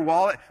find their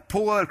wallet,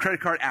 pull a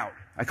credit card out?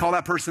 I call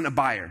that person a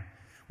buyer.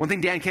 One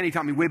thing Dan Kennedy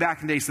taught me way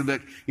back in the day, so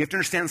look, you have to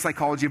understand the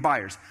psychology of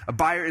buyers. A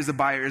buyer is a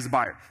buyer is a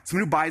buyer.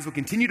 Someone who buys will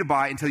continue to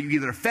buy until you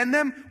either offend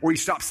them or you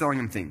stop selling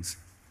them things.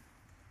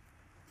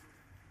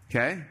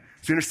 Okay?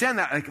 So you understand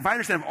that. Like, if I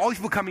understand if all these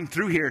people coming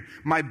through here,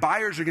 my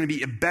buyers are going to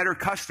be a better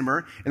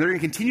customer, and they're going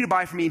to continue to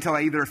buy from me until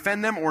I either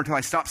offend them or until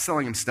I stop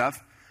selling them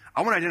stuff.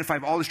 I want to identify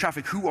of all this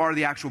traffic, who are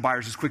the actual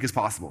buyers as quick as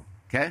possible.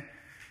 Okay?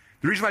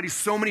 The reason why I do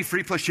so many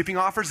free plus shipping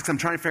offers is because I'm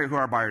trying to figure out who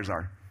our buyers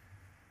are.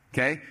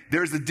 Okay?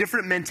 There's a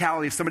different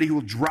mentality of somebody who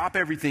will drop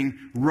everything,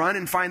 run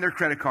and find their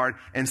credit card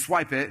and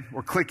swipe it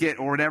or click it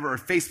or whatever, or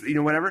face,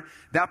 whatever.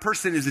 That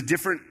person is a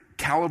different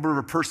caliber of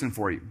a person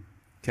for you.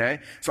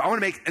 Okay? So I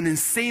want to make an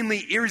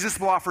insanely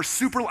irresistible offer,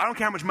 I don't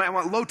care how much money I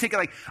want, low ticket,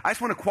 I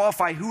just want to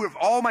qualify who of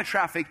all my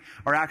traffic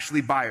are actually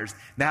buyers.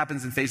 That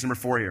happens in phase number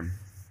 4 here.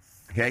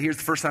 Okay? Here's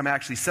the first time I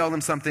actually sell them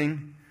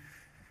something.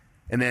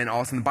 And then all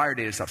of a sudden the buyer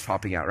data starts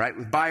popping out, right?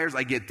 With buyers,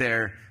 I get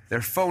their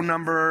phone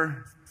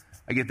number,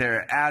 I get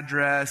their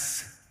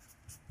address,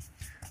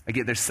 I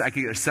get their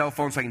cell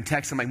phone so I can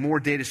text them. Like more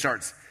data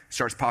starts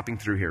popping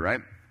through here,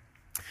 right?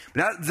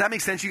 But does that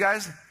make sense, you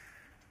guys?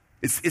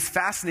 It's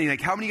fascinating. Like,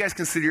 how many of you guys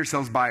consider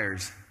yourselves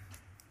buyers?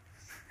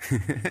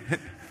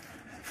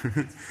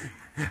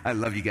 I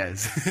love you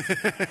guys.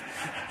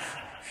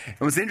 And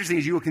what's interesting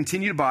is you will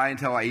continue to buy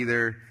until I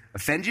either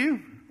offend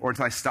you or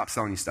until I stop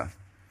selling you stuff.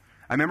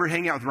 I remember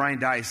hanging out with Ryan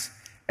Dice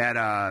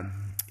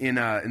in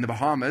the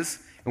Bahamas,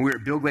 and we were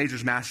at Bill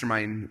Glazer's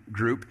mastermind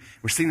group.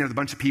 We're sitting there with a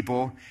bunch of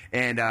people,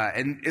 and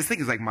this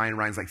thing is like mine and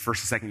Ryan's like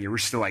first or second year. We're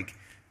still like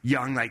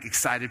young, like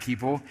excited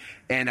people,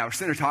 and we're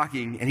sitting there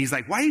talking, and he's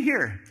like, "Why are you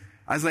here?"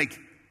 I was like,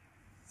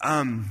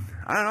 I don't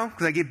know,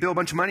 because I gave Bill a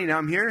bunch of money, now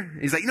I'm here.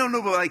 And he's like,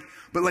 no,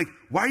 but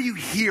why are you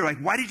here? Like,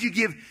 why did you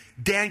give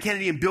Dan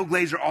Kennedy and Bill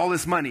Glazer all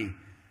this money?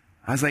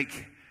 I was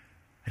like,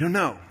 I don't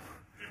know.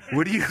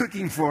 What are you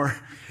looking for?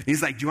 And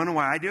he's like, do you want to know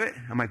why I do it?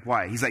 I'm like,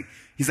 why? He's like,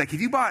 have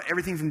you bought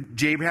everything from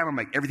J. Abraham? I'm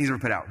like, everything's ever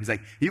put out. He's like,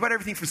 have you bought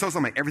everything from Social?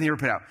 I'm like, everything ever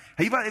put out.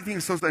 Have you bought everything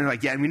from Social? And I'm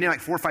like, yeah. And we named like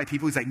 4 or 5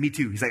 people. He's like, me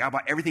too. He's like, I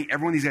bought everything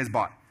everyone these guys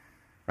bought.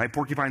 Right?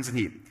 Porcupines and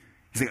Heat.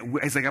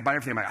 He's like, I bought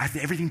everything. I'm like, I have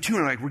everything too.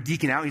 And I'm like, we're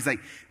geeking out. He's like,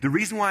 the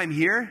reason why I'm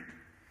here,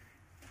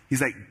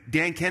 he's like,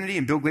 Dan Kennedy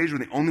and Bill Glazer were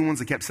the only ones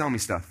that kept selling me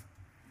stuff.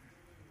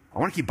 I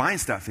want to keep buying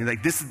stuff. And he's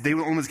like, they were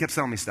the only ones that kept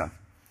selling me stuff.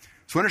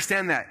 So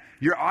understand that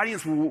your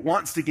audience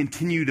wants to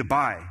continue to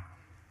buy.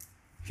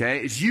 Okay?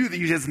 It's you that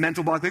usually has this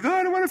mental block, like, oh,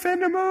 I don't want to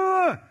offend them.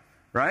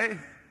 Right?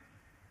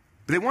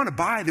 But they want to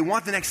buy. They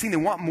want the next thing. They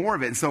want more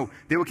of it. And so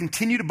they will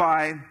continue to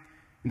buy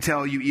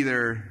until you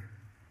either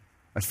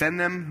offend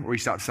them or you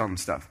stop selling them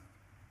stuff.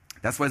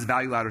 That's why this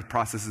value ladder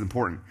process is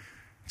important.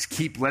 Just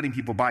keep letting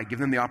people buy. Give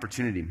them the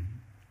opportunity.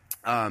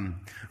 All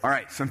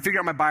right, so I'm figuring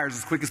out my buyers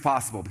as quick as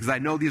possible because I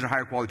know these are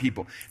higher quality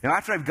people. Now,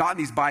 after I've gotten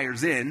these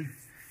buyers in,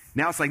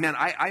 now it's like, man,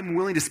 I'm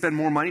willing to spend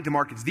more money to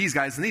market to these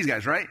guys than these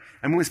guys, right?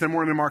 I'm willing to spend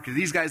more money to market to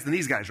these guys than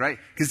these guys, right?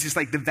 Because it's just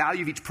like the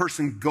value of each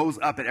person goes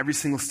up at every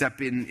single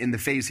step in the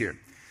phase here.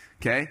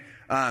 Okay?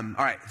 All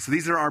right, so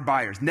these are our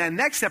buyers. And then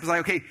next step is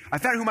like, okay, I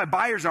found out who my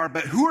buyers are,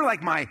 but who are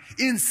like my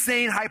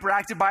insane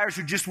hyperactive buyers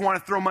who just want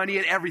to throw money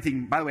at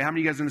everything? By the way, how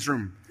many of you guys are in this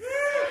room?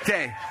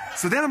 Okay,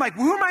 so then I'm like,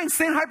 well, who are my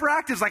insane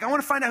hyperactives? Like, I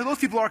want to find out who those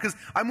people are because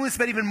I'm willing to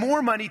spend even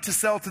more money to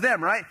sell to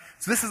them, right?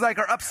 So this is like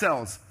our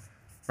upsells,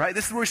 right?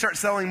 This is where we start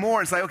selling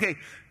more. It's like, okay,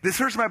 this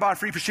person I bought a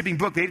free for shipping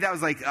book. Maybe that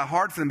was like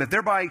hard for them, but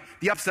they're buying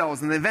the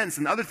upsells and the events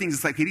and other things.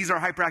 It's like, okay, these are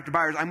hyperactive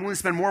buyers. I'm willing to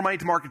spend more money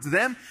to market to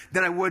them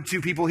than I would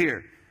to people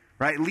here.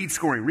 Right? Lead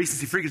scoring,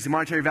 recency, frequency,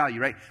 monetary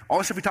value, right? All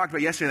the stuff we talked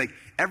about yesterday, like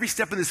every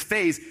step in this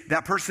phase,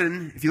 that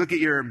person, if you look at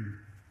your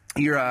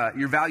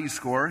value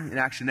score in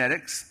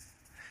Actionetics,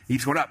 it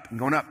keeps going up and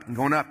going up and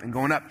going up and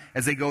going up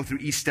as they go through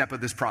each step of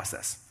this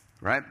process,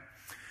 right?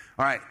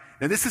 All right.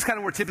 Now this is kind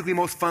of where typically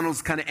most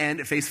funnels kind of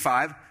end at phase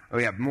 5. Oh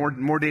yeah,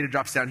 more data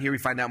drops down here. We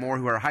find out more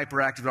who are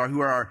hyperactive, or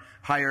who are our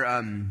higher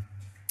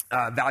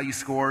value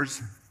scores.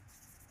 So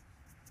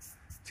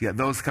you got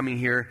those coming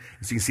here.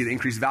 So you can see the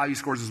increased value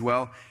scores as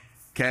well.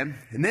 Okay,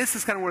 and this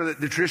is kind of where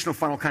the traditional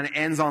funnel kind of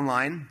ends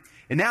online.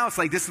 And now it's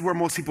like, this is where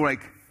most people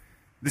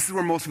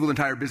the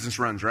entire business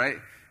runs, right?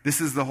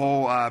 this is the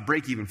whole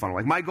break-even funnel.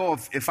 Like my goal,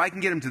 if I can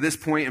get them to this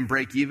point and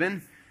break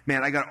even,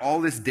 man, I got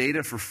all this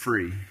data for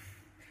free.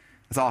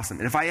 That's awesome.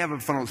 And if I have a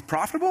funnel that's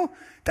profitable,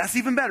 that's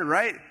even better,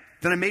 right?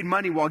 Then I made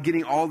money while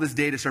getting all this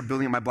data, start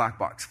building up my black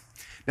box.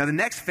 Now the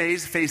next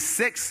phase, phase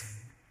 6,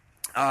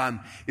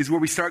 is where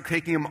we start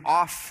taking them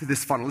off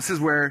this funnel. This is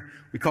where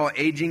we call it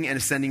aging and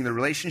ascending the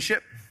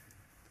relationship.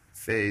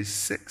 Phase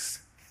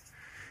 6.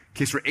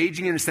 Okay, so we're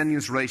aging and ascending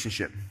this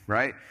relationship,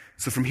 right?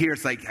 So from here,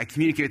 it's like I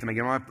communicate with them. I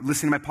get them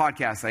listen to my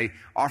podcast. I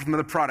offer them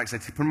other products. I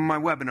put them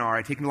on my webinar.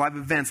 I take them to live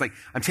events. Like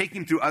I'm taking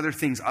them through other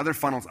things, other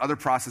funnels, other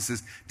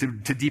processes to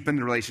deepen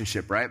the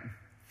relationship, right?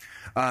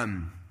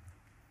 And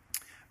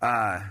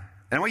I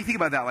want you to think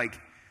about that. Like,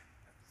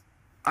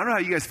 I don't know how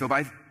you guys feel,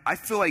 but I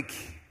feel like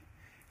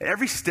at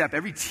every step,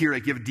 every tier,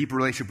 like you have a deeper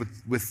relationship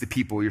with the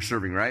people you're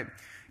serving, right?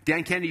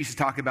 Dan Kennedy used to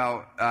talk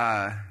about,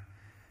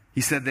 he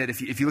said that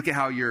if you look at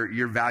how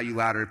your value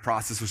ladder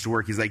process was to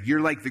work, he's like, you're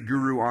like the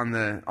guru on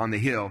the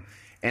hill.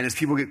 And as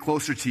people get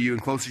closer to you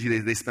and closer to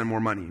you, they spend more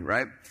money,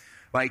 right?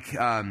 Like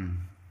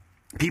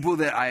people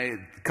that I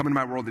come into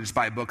my world that just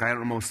buy a book, I don't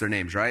know most of their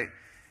names, right?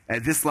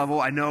 At this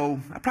level, I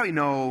probably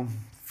know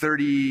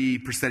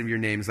 30% of your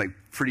names, like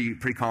pretty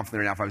confident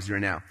right now if I was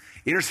doing it now.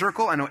 Inner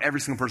circle, I know every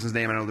single person's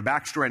name. I know their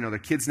backstory. I know their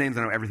kids' names.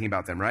 I know everything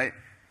about them, right?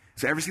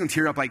 So every single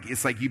tier up, like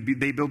it's like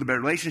they build a better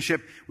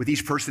relationship with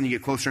each person. You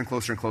get closer and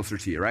closer and closer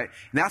to you, right?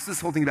 And that's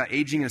this whole thing about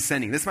aging and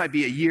ascending. This might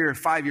be a year,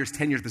 5 years,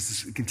 10 years. This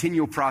is a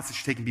continual process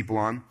you're taking people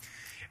on.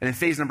 And in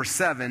phase number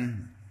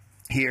 7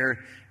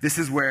 here, this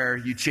is where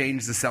you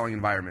change the selling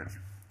environment,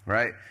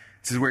 right?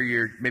 This is where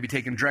you're maybe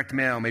taking direct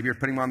mail. Maybe you're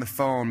putting them on the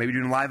phone. Maybe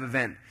doing a live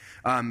event.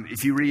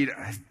 If you read,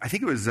 I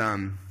think it was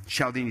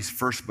Cialdini's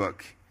first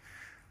book.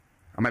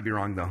 I might be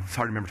wrong, though. It's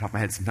hard to remember off the top of my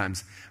head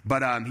sometimes.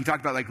 But he talked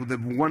about like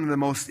one of the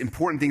most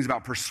important things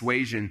about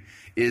persuasion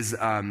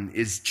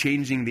is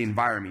changing the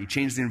environment. You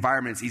change the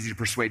environment, it's easy to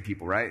persuade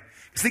people, right?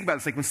 Because think about it.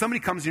 It's like when somebody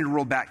comes into your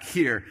world back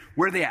here,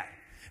 where are they at?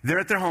 They're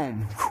at their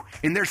home,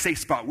 in their safe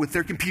spot with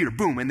their computer,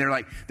 boom, and they're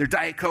like their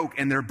Diet Coke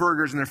and their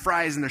burgers and their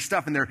fries and their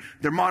stuff and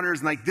their monitors,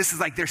 and like this is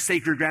like their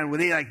sacred ground where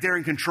they're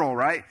in control,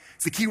 right?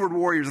 It's the keyword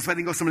warriors. That's why they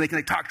can go somewhere they can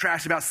like talk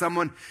trash about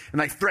someone and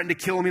like threaten to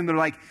kill them, and they're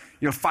like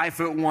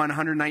 5'1",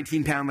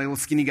 119 pound, like little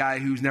skinny guy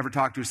who's never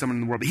talked to someone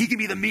in the world, but he can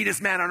be the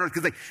meanest man on earth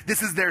because like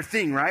this is their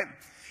thing, right?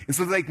 And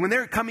so like when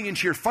they're coming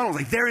into your funnels,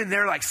 like they're in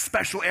their like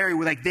special area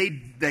where like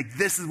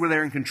this is where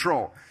they're in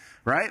control,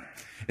 right?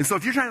 And so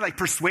if you're trying to like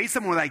persuade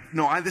someone like,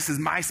 no, this is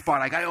my spot,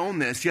 like I own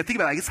this, you have to think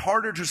about it, like it's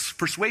harder to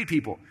persuade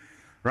people,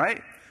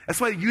 right?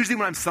 That's why usually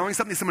when I'm selling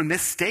something to someone in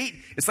this state,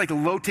 it's like the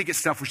low ticket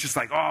stuff was just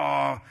like,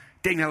 oh,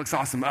 dang, that looks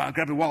awesome.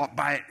 Grab your wallet,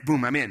 buy it,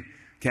 boom, I'm in,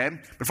 okay?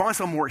 But if I want to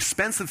sell more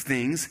expensive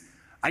things,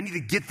 I need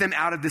to get them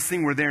out of this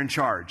thing where they're in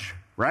charge,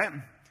 right?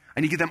 I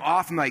need to get them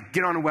off and like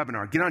get on a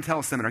webinar, get on a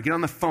teleseminar, get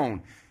on the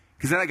phone.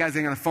 Because then that guy's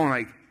getting on the phone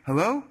like,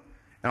 hello?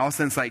 And all of a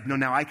sudden it's like, no,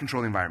 now I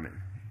control the environment.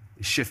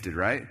 It's shifted,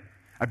 right?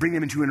 I bring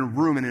them into a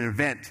room in an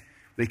event.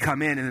 They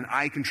come in and then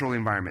I control the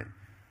environment,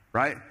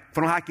 right?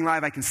 Funnel Hacking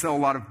Live, I can sell a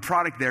lot of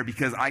product there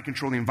because I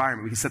control the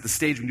environment. We can set the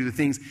stage, we can do the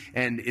things,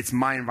 and it's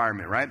my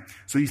environment, right?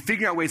 So you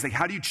figure out ways like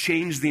how do you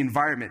change the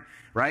environment,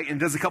 right? And it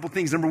does a couple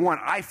things. Number one,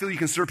 I feel you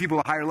can serve people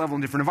at a higher level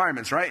in different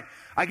environments, right?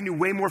 I can do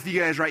way more for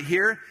you guys right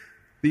here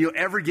than you'll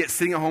ever get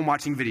sitting at home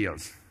watching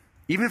videos.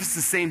 Even if it's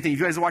the same thing. If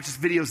you guys watch this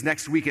videos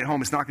next week at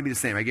home, it's not going to be the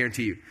same, I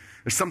guarantee you.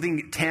 There's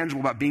something tangible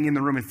about being in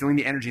the room and feeling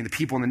the energy and the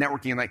people and the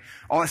networking and like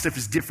all that stuff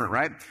is different,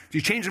 right? So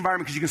you change the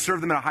environment because you can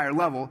serve them at a higher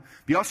level,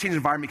 but you also change the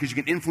environment because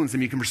you can influence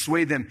them, you can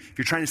persuade them. If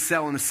you're trying to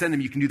sell and ascend them,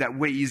 you can do that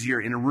way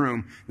easier in a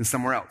room than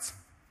somewhere else,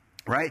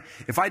 right?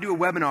 If I do a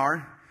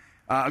webinar,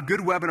 a good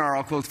webinar,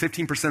 I'll close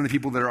 15% of the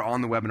people that are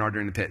on the webinar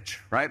during the pitch,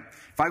 right?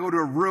 If I go to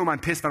a room, I'm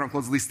pissed if I don't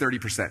close at least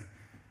 30%.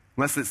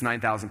 Unless it's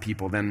 9,000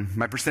 people, then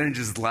my percentage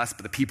is less,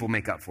 but the people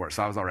make up for it,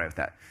 so I was all right with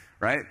that,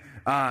 right?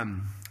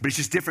 But it's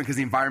just different because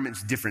the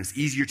environment's different. It's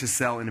easier to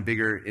sell in a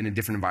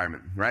different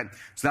environment, right?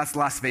 So that's the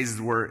last phase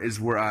is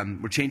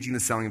we're changing the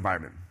selling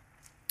environment.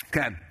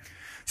 Okay,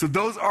 so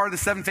those are the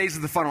 7 phases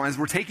of the funnel. As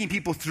we're taking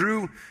people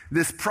through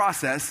this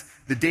process,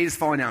 the data's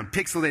falling down.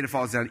 Pixel data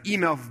falls down.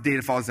 Email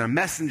data falls down.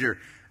 Messenger,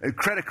 a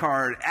credit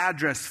card,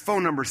 address,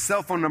 phone number,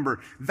 cell phone number,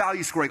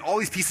 value scoring. All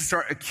these pieces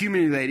start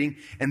accumulating,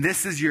 and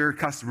this is your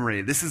customer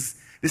rating. This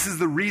is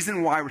the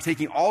reason why we're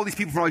taking all these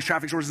people from all these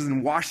traffic sources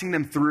and washing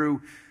them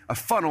through a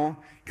funnel,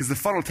 because the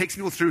funnel takes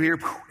people through here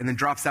and then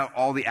drops out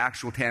all the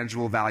actual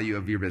tangible value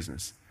of your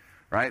business,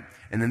 right?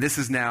 And then this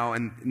is now,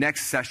 and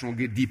next session we'll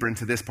get deeper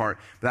into this part,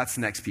 but that's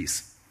the next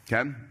piece,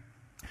 okay?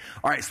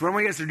 All right, so what I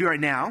want you guys to do right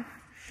now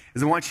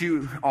is I want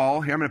you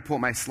all, here I'm going to pull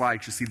up my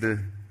slide to see the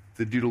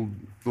doodle,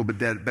 a little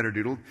bit better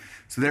doodle.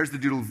 So there's the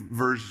doodle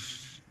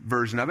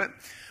version of it.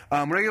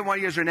 What I want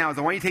you guys right now is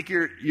I want you to take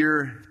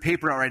your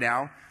paper out right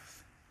now,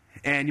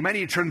 and you might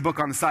need to turn the book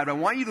on the side, but I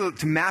want you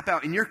to map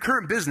out in your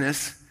current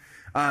business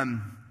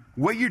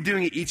what you're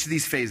doing at each of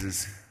these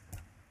phases,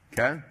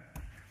 okay?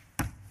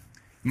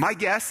 My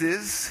guess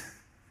is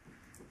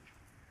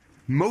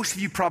most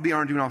of you probably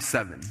aren't doing all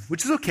 7,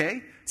 which is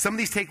okay. Some of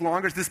these take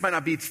longer. This might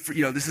not be,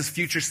 this is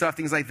future stuff,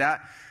 things like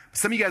that.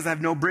 Some of you guys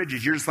have no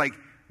bridges. You're just like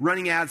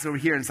running ads over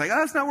here, and it's like,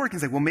 oh, it's not working.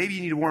 It's like, well, maybe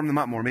you need to warm them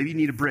up more. Maybe you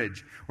need a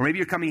bridge. Or maybe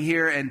you're coming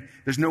here and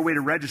there's no way to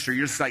register.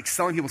 You're just like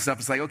selling people stuff.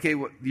 It's like, okay,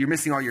 well, you're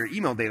missing all your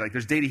email data. Like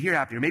there's data here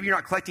happening. Or maybe you're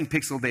not collecting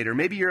pixel data. Or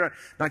maybe you're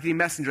not getting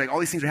Messenger. Like all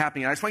these things are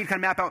happening. And I just want you to kind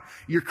of map out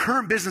your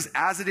current business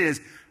as it is.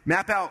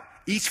 Map out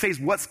each phase,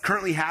 what's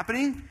currently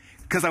happening,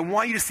 because I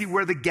want you to see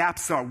where the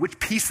gaps are. Which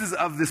pieces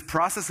of this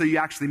process are you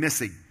actually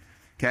missing?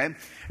 Okay? And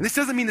this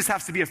doesn't mean this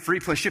has to be a free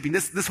plus shipping.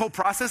 This whole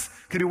process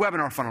could be a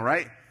webinar funnel,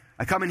 right?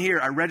 I come in here,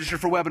 I register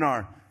for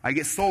webinar, I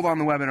get sold on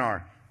the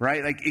webinar,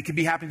 right? Like it could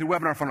be happening through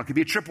webinar funnel, it could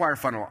be a tripwire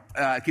funnel,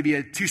 it could be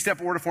a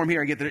 2-step order form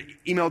here. I get the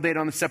email data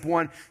on the step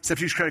 1, step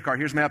 2 is credit card.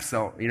 Here's my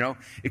upsell. You know,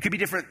 it could be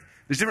different.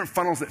 There's different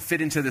funnels that fit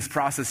into this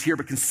process here,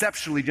 but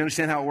conceptually, do you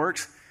understand how it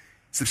works?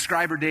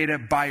 Subscriber data,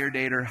 buyer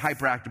data,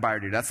 hyperactive buyer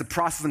data. That's the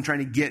process I'm trying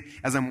to get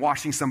as I'm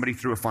washing somebody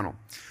through a funnel.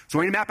 So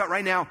I'm going to map out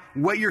right now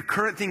what your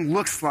current thing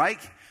looks like.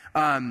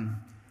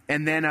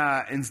 And then,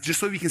 and just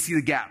so you can see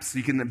the gaps, so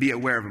you can be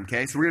aware of them,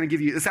 okay? So we're going to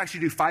give you, let's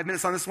actually do 5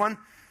 minutes on this one,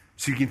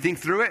 so you can think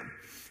through it,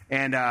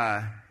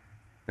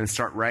 and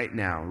start right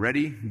now.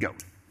 Ready? Go.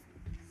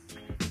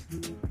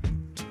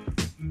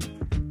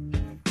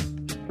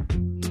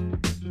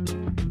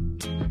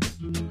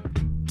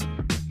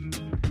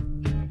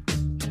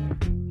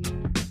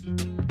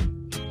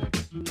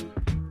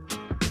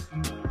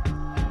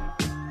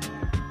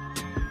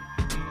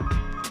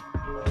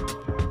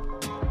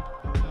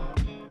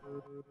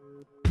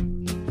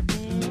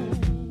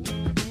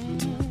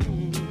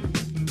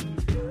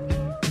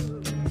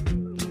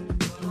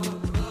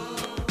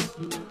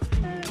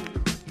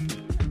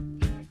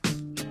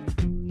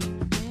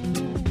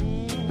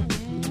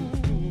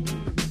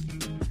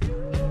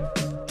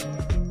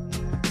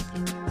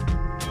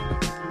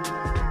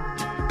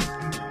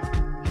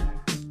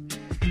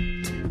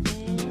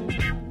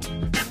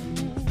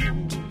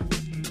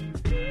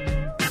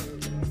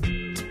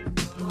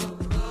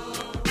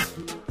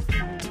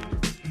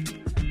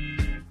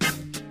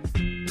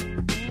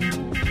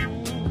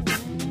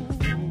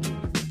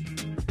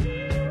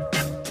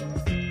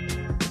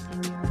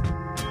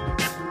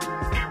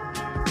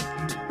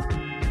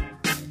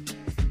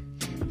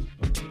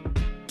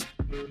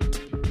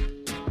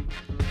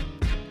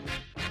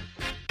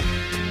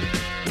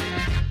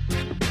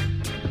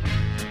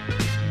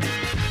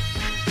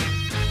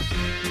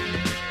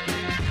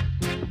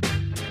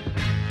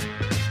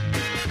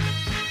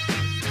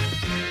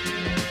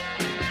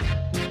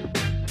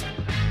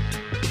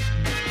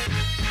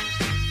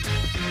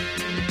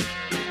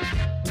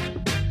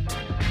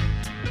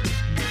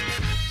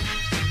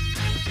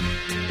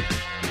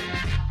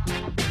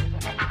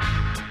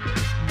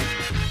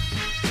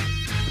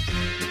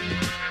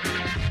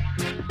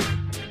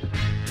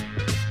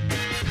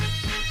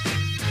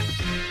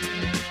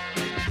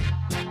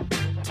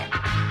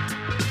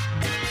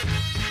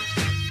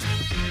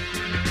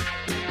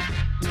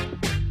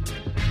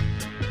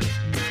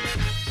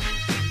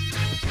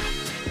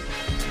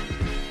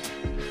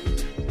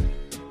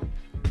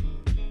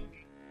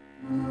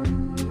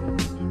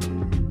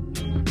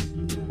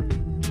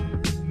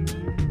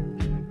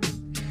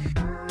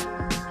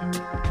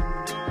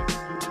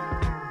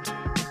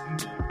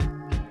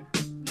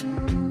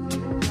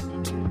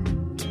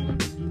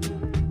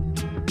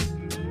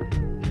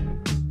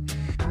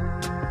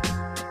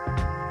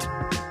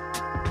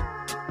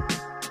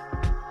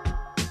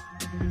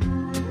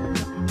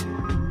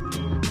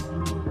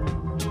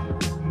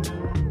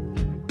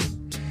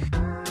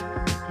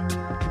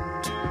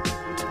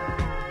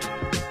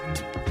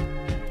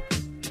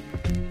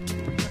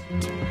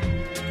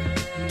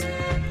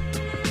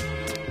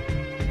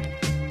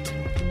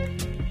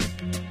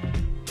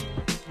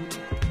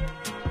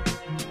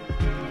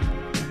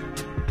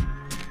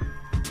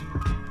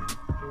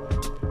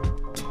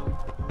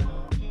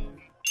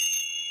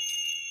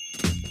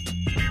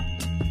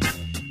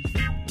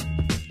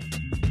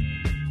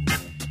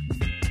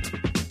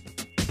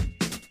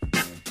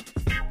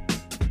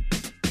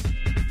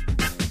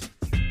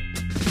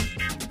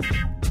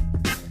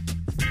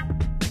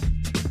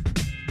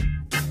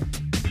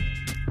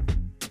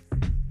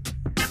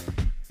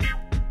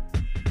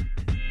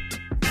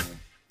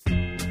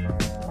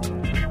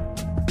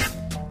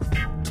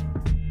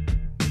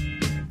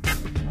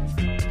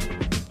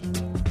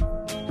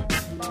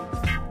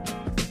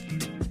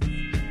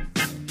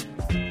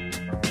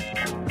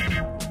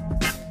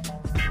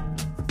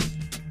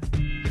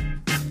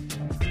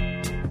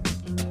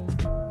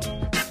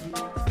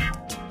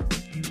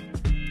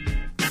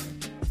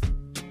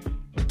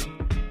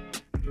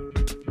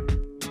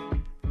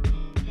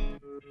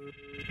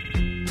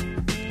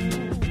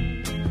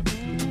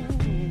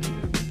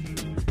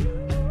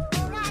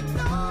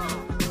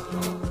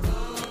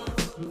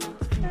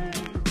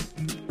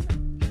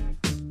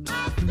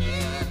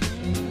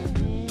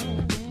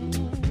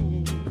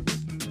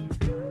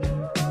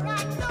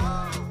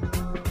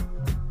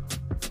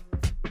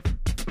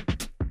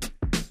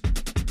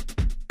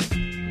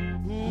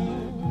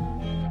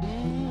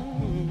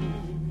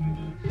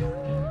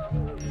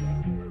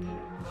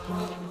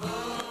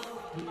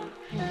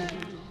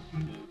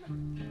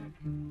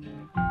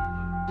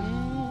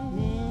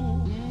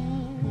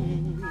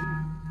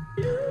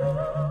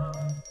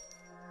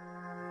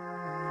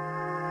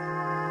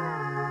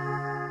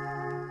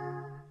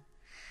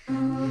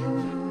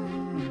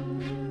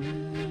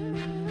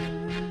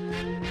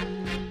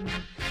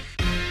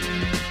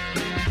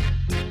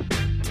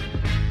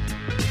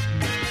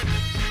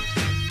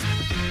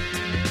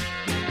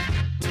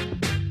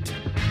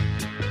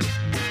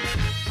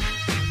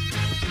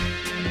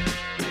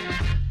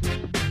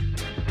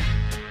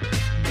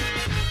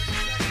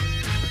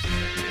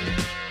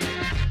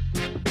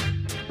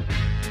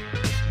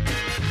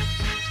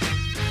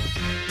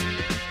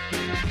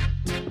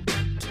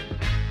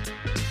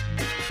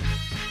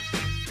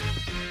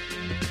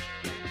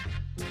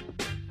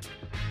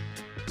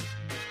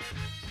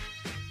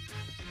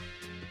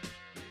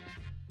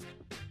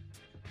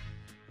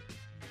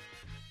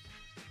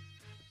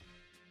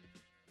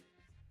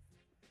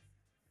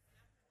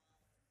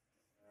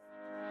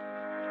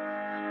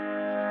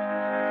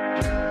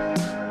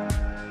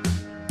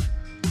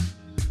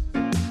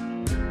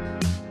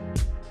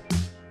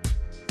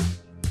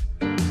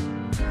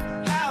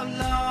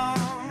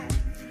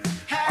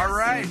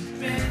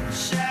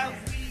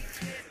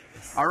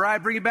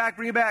 right, bring it back.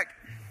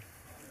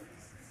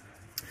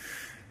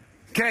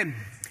 Okay,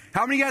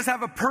 how many of you guys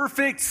have a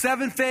perfect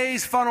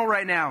 7-phase funnel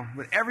right now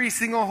with every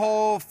single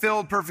hole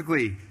filled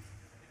perfectly?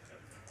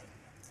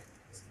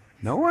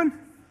 No one?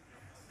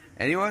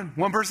 Anyone?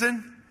 One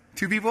person?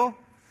 2 people?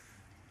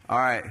 All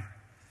right.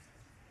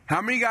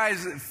 How many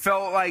guys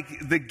felt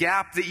like the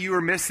gap that you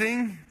were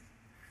missing?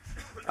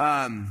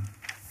 I'm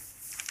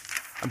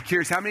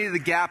curious, how many of the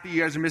gap that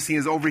you guys are missing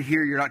is over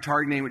here? You're not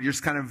targeting, but you're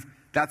just kind of,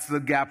 that's the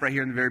gap right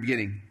here in the very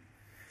beginning.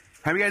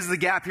 How many guys is the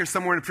gap here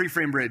somewhere in a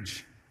pre-frame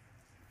bridge?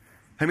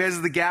 How many guys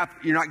is the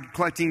gap you're not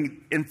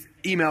collecting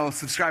email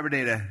subscriber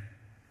data?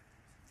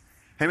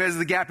 How many guys is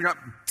the gap you're not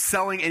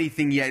selling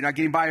anything yet? You're not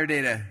getting buyer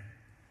data?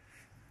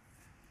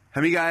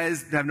 How many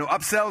guys have no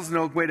upsells,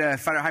 no way to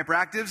find out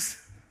hyperactives?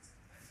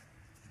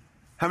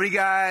 How many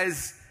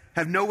guys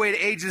have no way to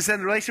age and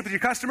extend the relationship with your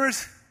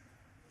customers?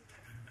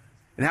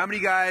 And how many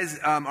guys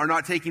are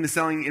not taking the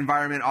selling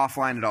environment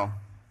offline at all?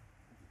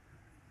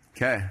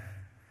 Okay.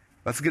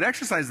 That's a good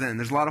exercise then.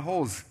 There's a lot of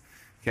holes.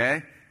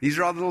 Okay. These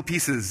are all the little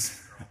pieces.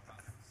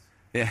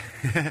 Yeah.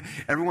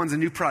 Everyone's a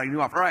new product,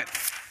 new offer. All right.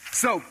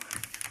 So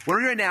what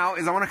we're doing now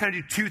is I want to kind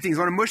of do 2 things.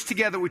 I want to mush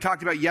together what we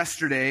talked about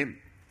yesterday.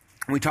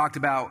 We talked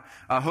about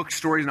hook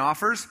stories and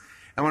offers.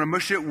 I want to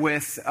mush it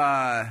with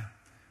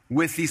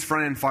these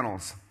front-end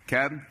funnels.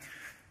 Okay.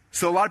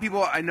 So a lot of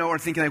people I know are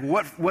thinking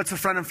like, what's a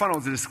front-end funnel?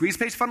 Is it a squeeze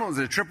page funnel? Is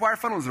it a tripwire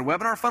funnel? Is it a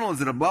webinar funnel?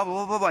 Is it a blah,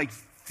 blah, blah, blah? Like,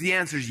 the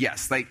answer is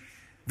yes. Like,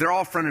 they're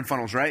all front-end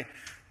funnels, right?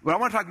 What I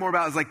want to talk more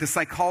about is like the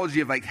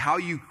psychology of like how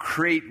you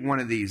create one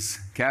of these,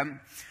 okay?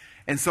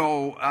 And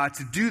so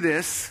to do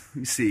this, let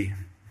me see.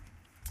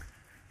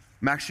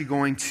 I'm actually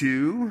going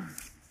to,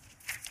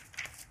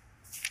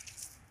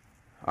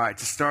 all right,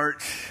 to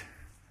start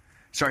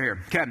here.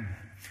 Okay.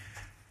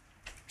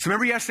 So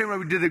remember yesterday when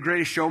we did the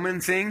Greatest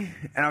Showman thing,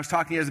 and I was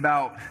talking to you guys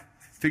about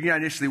figuring out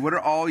initially what are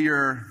all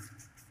your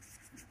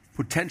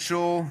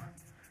potential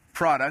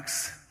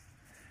products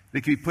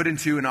that can be put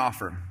into an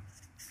offer.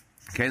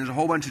 Okay, and there's a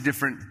whole bunch of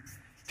different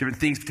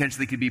things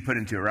potentially could be put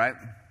into it, right?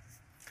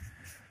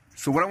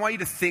 So what I want you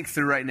to think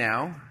through right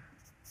now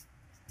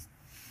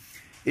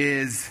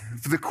is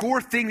for the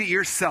core thing that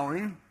you're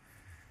selling,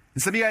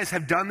 and some of you guys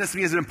have done this, some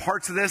of you guys have done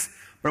parts of this,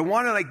 but I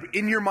want to like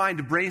in your mind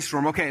to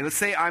brainstorm, okay, let's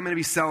say I'm going to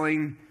be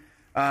selling,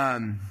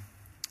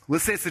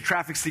 let's say it's the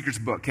Traffic Secrets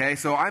book, okay?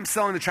 So I'm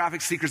selling the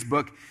Traffic Secrets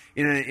book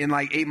in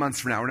like 8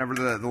 months from now, whenever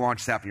the launch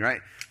is happening,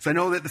 right? So I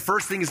know that the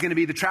first thing is going to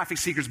be the Traffic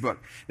Secrets book.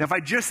 Now, if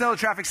I just sell the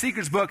Traffic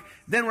Secrets book,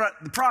 then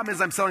the problem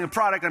is I'm selling a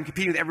product. I'm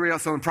competing with everybody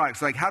else selling products.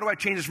 So like, how do I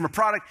change this from a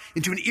product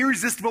into an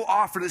irresistible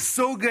offer that's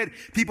so good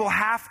people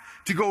have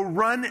to go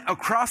run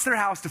across their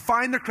house to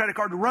find their credit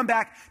card, to run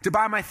back to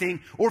buy my thing,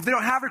 or if they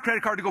don't have a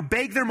credit card, to go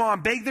beg their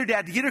mom, beg their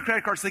dad to get a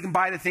credit card so they can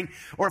buy the thing.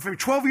 Or if I'm a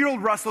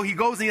 12-year-old Russell, he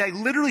goes and he like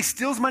literally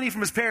steals money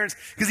from his parents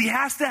because he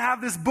has to have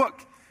this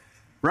book,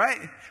 right?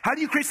 How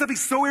do you create something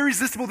so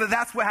irresistible that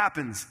that's what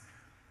happens?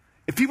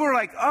 If people are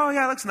like, oh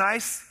yeah, it looks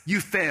nice,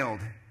 you failed.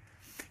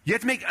 You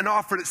have to make an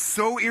offer that's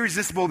so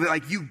irresistible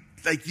that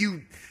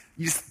you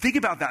just think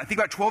about that. I think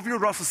about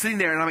 12-year-old Russell sitting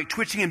there and I'm like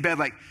twitching in bed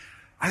like,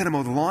 I gotta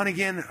mow the lawn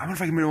again. I wonder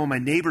if I can mow my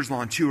neighbor's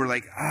lawn too. Or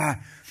like,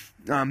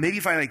 maybe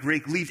if I like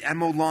rake leaves and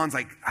mow lawns,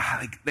 like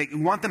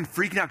you want them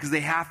freaking out because they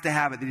have to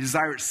have it. They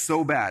desire it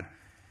so bad.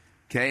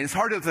 Okay, and it's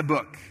hard to do it with a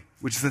book,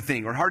 which is the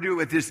thing. Or hard to do it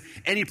with just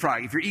any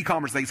product. If you're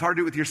e-commerce, like it's hard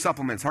to do it with your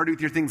supplements. Hard to do it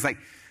with your things. Like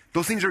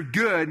those things are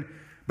good.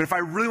 But if I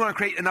really want to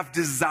create enough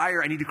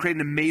desire, I need to create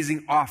an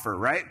amazing offer,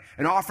 right?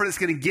 An offer that's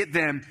going to get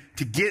them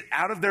to get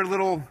out of their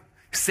little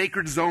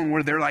sacred zone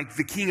where they're like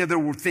the king of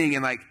their thing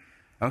and like,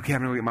 okay,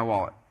 I'm going to get my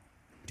wallet.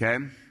 Okay?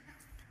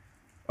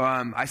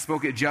 I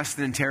spoke at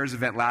Justin and Tara's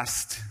event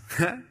last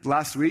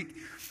week.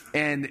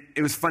 And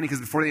it was funny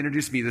because before they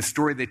introduced me, the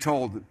story they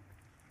told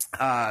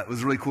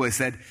was really cool. They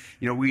said,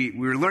 we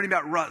were learning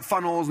about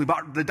funnels. We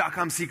bought the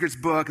 .com Secrets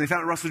book. And they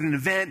found out Russell did an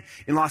event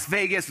in Las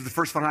Vegas. It was the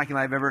first Funnel Hacking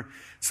Live ever.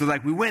 So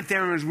like we went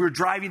there and as we were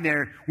driving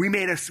there, we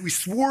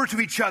swore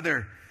to each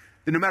other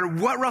that no matter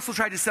what Russell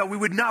tried to sell, we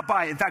would not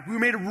buy it. In fact, we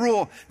made a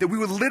rule that we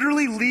would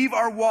literally leave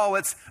our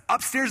wallets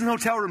upstairs in the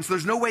hotel room. So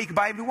there's no way you could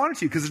buy it if you wanted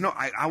to. Because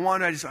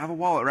I just have a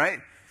wallet, right?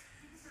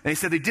 And he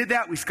said they did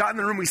that. We got in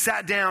the room. We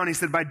sat down. He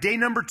said by day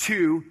number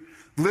 2,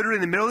 literally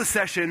in the middle of the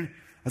session,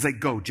 I was like,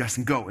 go,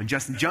 Justin, go. And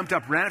Justin jumped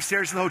up, ran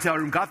upstairs to the hotel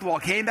room, got the wall,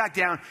 came back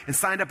down, and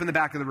signed up in the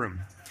back of the room.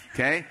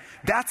 Okay?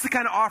 That's the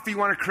kind of offer you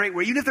want to create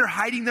where even if they're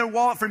hiding their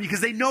wallet from you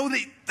because they know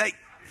that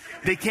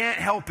they can't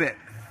help it.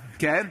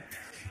 Okay?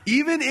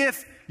 Even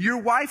if your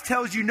wife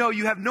tells you no,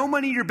 you have no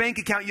money in your bank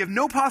account, you have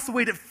no possible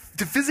way to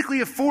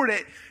physically afford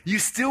it, you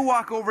still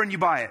walk over and you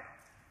buy it.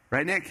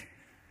 Right, Nick?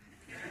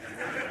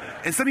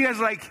 And some of you guys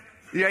are like,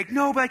 you're like,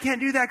 no, but I can't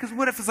do that because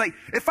what if it's like,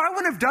 if I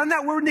wouldn't have done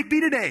that, where would Nick be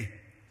today?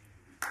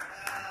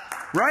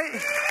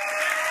 Right?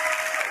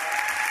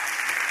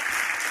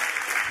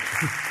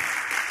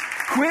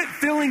 Quit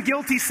feeling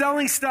guilty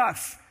selling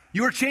stuff.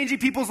 You are changing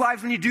people's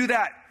lives when you do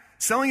that.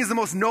 Selling is the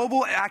most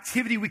noble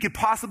activity we could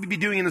possibly be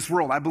doing in this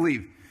world, I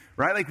believe.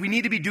 Right? Like we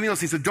need to be doing those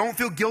things. So don't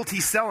feel guilty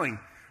selling.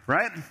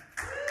 Right?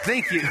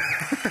 Thank you.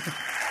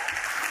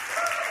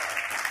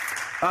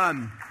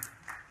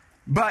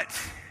 But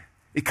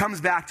it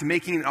comes back to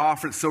making an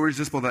offer that's so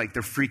irresistible that like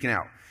they're freaking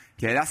out.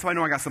 Okay, that's why I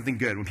know I got something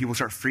good, when people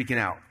start freaking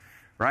out,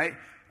 right?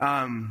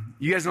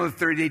 You guys know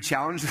the 30-day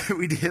challenge that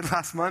we did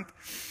last month?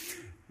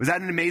 Was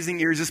that an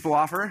amazing, irresistible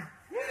offer?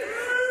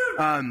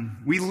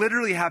 We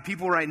literally have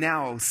people right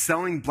now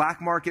selling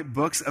black market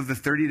books of the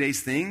 30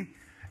 days thing,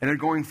 and they're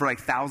going for like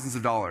thousands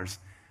of dollars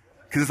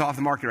because it's off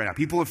the market right now.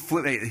 People have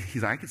flipped.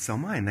 He's like, I could sell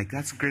mine. Like,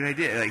 that's a great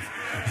idea. Like,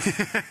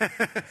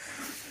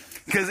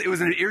 because it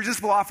was an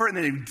irresistible offer, and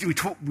then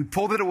we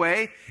pulled it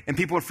away, and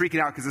people are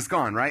freaking out because it's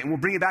gone, right? And we'll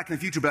bring it back in the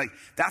future, but like,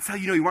 that's how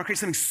you know you want to create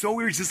something so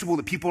irresistible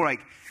that people are like,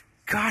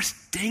 gosh,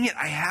 dang it,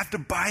 I have to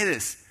buy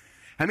this.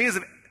 How many of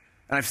you guys have,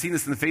 and I've seen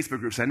this in the Facebook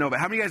groups, I know, but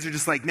how many of you guys are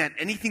just like, man,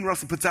 anything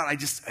Russell puts out,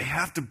 I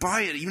have to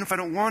buy it, even if I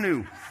don't want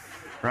to,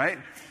 right?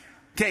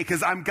 Okay,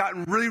 because I've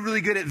gotten really,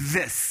 really good at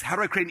this. How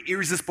do I create an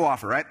irresistible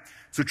offer, right?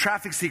 So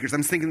traffic secrets, I'm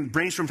just thinking,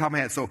 brainstorm top of my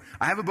head. So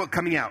I have a book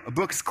coming out. A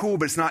book is cool,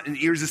 but it's not an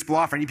irresistible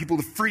offer. I need people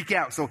to freak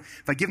out. So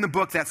if I give them the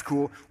book, that's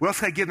cool. What else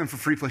can I give them for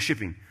free plus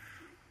shipping?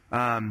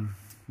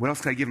 What else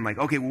can I give them? Like,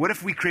 okay, well, what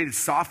if we created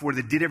software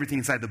that did everything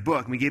inside the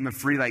book, and we gave them a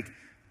free, like,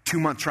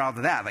 2-month trial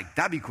to that? Like,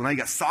 that'd be cool. Now you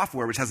got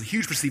software, which has a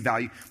huge perceived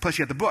value, plus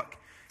you got the book.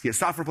 You get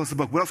software plus the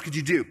book. What else could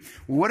you do?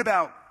 Well, what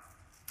about,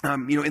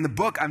 in the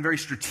book, I'm very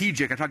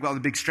strategic. I talk about all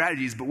the big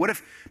strategies, but what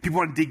if people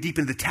want to dig deep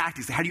into the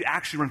tactics? How do you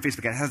actually run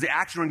Facebook ads? How do you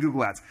actually run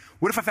Google ads?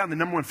 What if I found the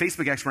number one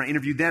Facebook expert, I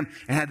interviewed them,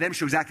 and had them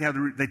show exactly how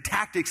the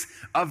tactics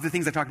of the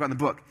things I talked about in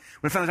the book?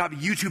 What if I found the top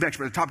YouTube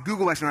expert, the top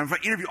Google expert, and if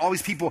I interview all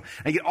these people,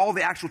 and I get all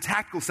the actual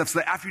tactical stuff, so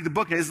that after you read the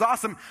book, and this is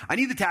awesome, I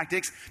need the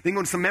tactics, then go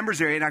into some members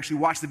area and actually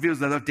watch the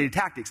videos of the updated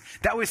tactics.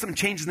 That way if something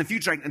changes in the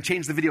future, I can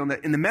change the video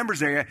in the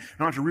members area, and I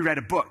don't have to rewrite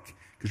a book,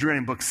 because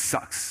rewriting a book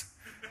sucks,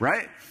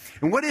 right?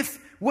 And what if,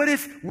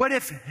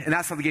 and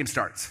that's how the game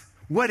starts.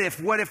 What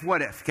if,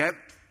 okay?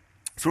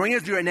 So what I'm going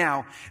to do right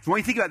now is, when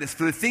you think about this,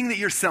 for the thing that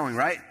you're selling,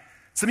 right?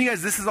 Some of you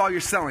guys, this is all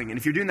you're selling, and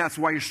if you're doing that, that's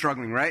why you're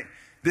struggling, right?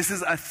 This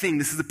is a thing,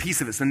 this is a piece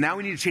of it. So now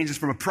we need to change this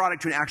from a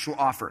product to an actual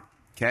offer,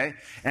 okay?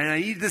 And I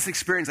need this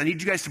experience, I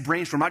need you guys to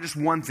brainstorm not just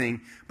one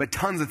thing, but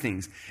tons of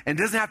things. And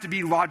it doesn't have to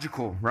be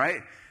logical,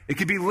 right? It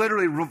could be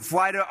literally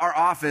fly to our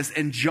office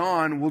and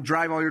John will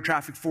drive all your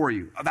traffic for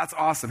you. Oh, that's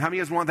awesome. How many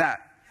of you guys want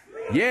that?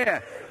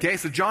 Yeah. Okay,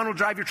 so John will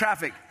drive your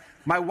traffic.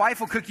 My wife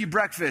will cook you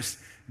breakfast.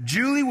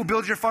 Julie will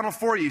build your funnel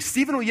for you.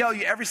 Stephen will yell at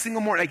you every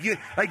single morning.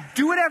 Like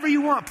do whatever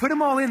you want. Put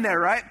them all in there,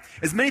 right?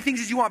 As many things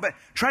as you want, but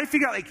try to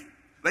figure out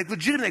like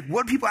legitimately,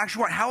 what do people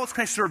actually want? How else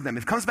can I serve them?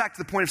 It comes back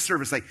to the point of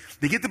service. Like,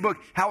 they get the book,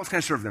 how else can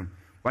I serve them?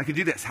 Well, I could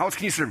do this. How else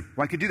can you serve them?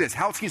 Well, I could do this.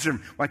 How else can you serve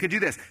them? Well, I could do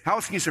this. How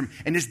else can you serve them?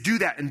 And just do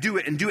that and do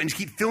it and do it and just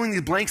keep filling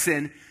these blanks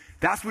in.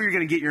 That's where you're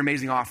going to get your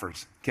amazing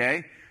offers,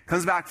 okay?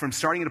 Comes back from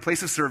starting at a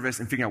place of service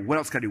and figuring out what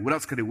else can I do, what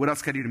else can I do, what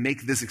else can I do to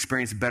make this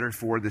experience better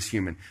for this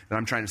human that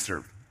I'm trying to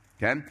serve,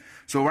 okay?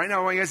 So right now,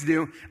 what I want you guys to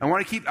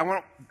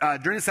do,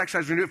 during this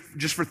exercise, we're going to do it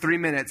just for 3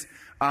 minutes.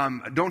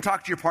 Don't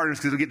talk to your partners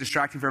because it'll get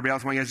distracting for everybody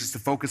else. I want you guys just to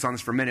focus on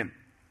this for a minute.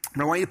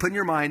 But I want you to put in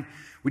your mind,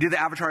 we did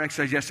the avatar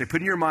exercise yesterday,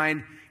 put in your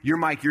mind, your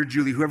Mike, your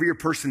Julie, whoever your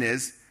person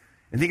is,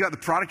 and think about the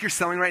product you're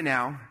selling right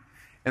now,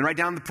 and write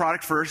down the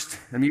product first.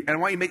 And I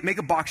want you to make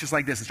a box just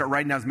like this and start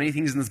writing down as many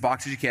things in this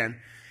box as you can.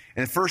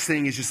 And the first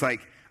thing is just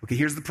like, okay,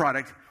 here's the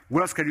product.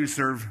 What else can I do to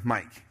serve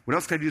Mike? What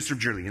else can I do to serve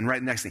Julie? And write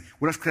the next thing.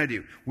 What else can I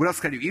do? What else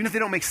can I do? Even if they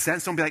don't make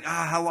sense, don't be like,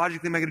 how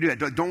logically am I going to do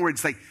that? Don't worry.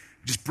 It's like,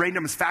 just brain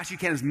dump as fast as you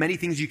can, as many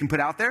things you can put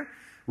out there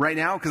right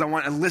now, because I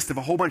want a list of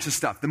a whole bunch of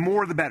stuff. The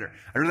more, the better.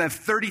 I'd rather have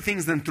 30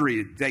 things than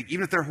 3. Like,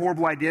 even if they're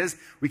horrible ideas,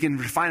 we can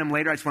refine them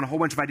later. I just want a whole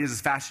bunch of ideas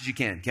as fast as you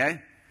can,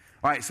 okay?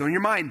 All right, so in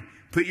your mind,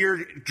 put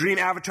your dream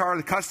avatar of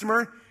the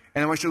customer,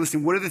 and I want you to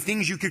listen, what are the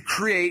things you could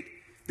create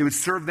that would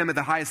serve them at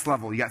the highest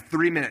level? You got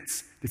 3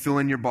 minutes to fill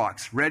in your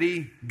box.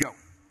 Ready? Go.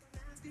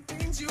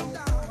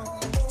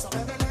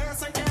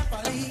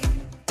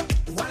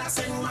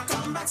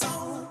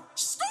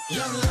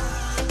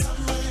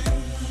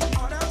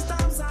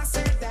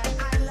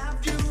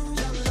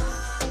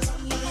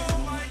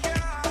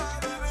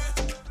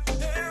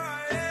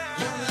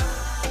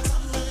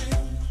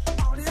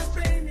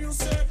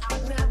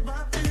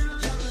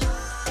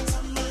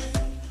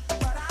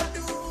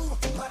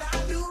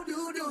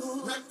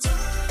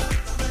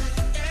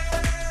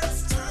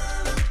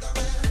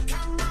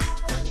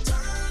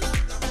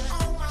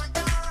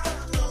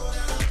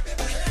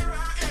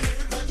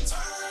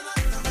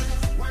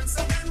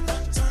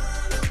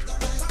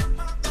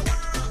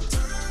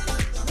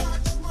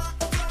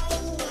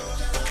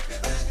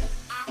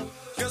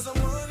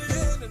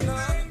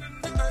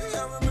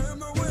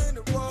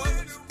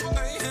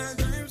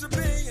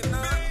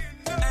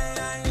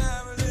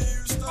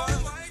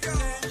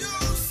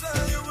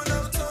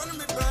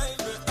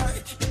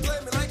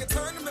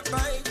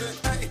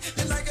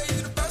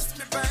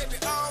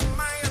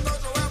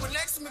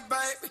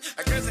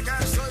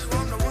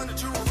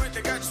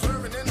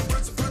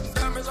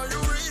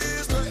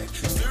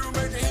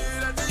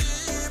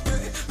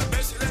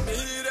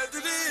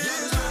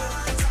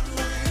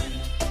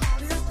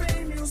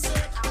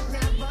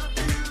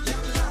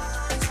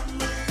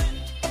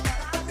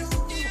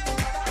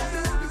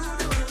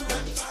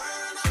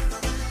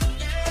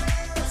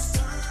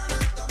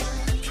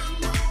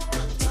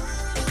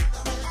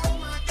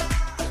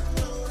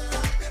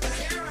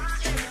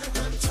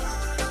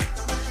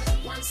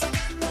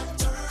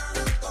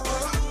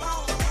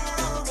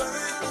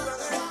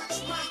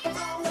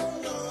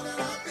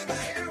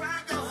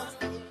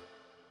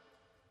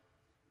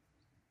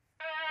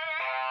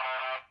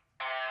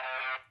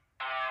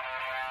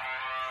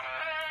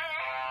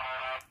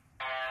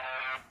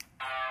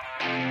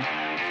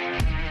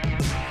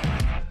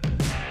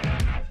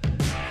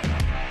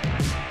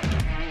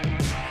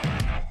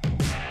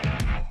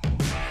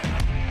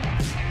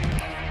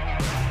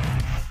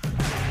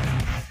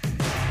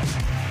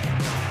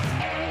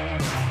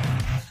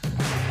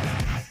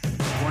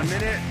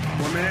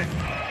 1 minute.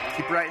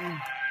 Keep writing.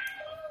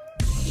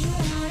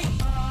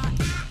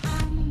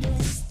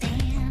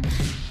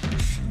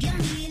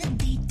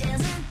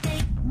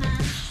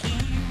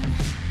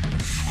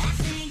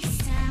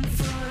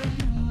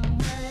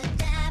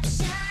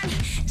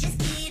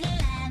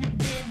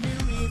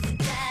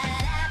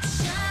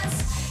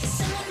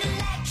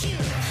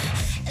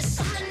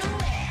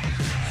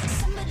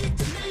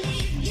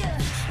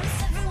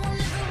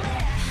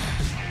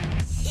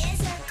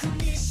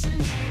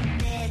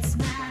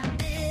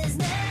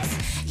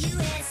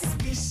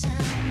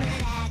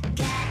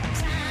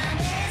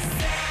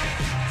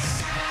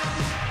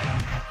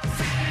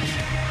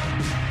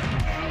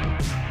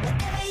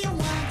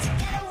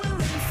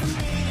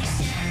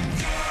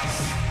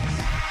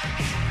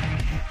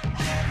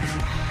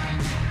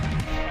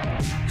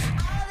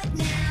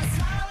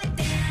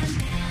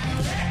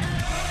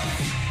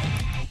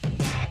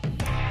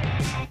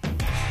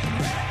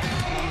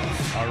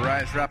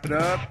 Let's wrap it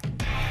up.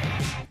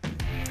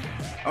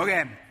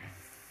 Okay.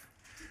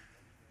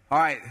 All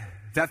right.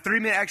 That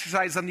 3-minute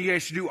exercise is something you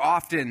guys should do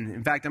often.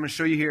 In fact, I'm going to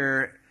show you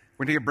here.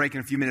 We're going to take a break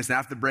in a few minutes. And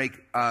after the break,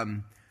 you're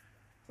going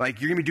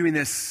to be doing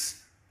this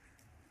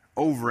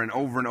over and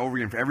over and over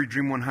again. For every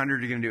Dream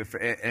 100, you're going to do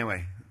it.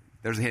 Anyway,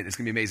 there's a hint. It's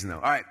going to be amazing, though.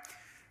 All right.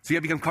 So you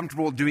have to become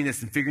comfortable doing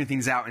this and figuring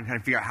things out and kind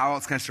of figure out how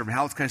else can I serve them,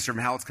 how else can I serve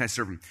them, how else can I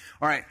serve them.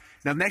 All right.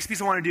 Now, the next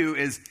piece I want to do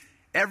is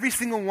every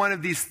single one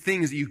of these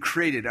things that you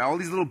created, all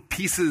these little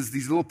pieces,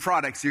 these little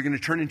products you're going to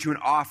turn into an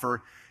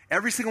offer,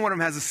 every single one of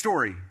them has a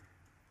story,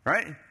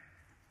 right?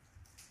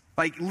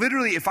 Like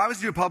literally, if I was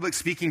to do a public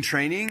speaking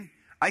training,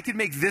 I could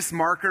make this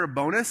marker a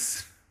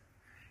bonus,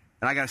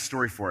 and I got a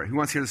story for it. Who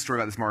wants to hear the story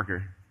about this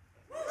marker?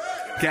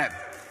 Okay.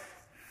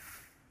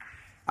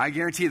 I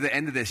guarantee at the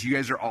end of this, you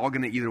guys are all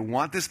going to either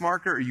want this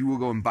marker or you will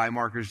go and buy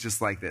markers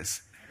just like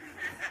this.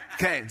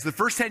 Okay, so the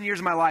first 10 years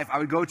of my life, I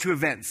would go to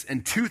events,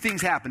 and two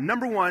things happened.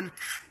 Number one,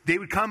 they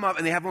would come up,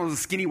 and they have one of those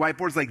skinny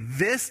whiteboards like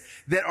this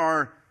that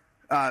are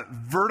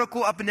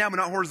vertical up and down, but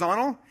not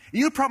horizontal. And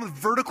you know the problem with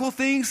vertical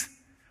things?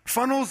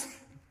 Funnels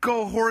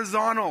go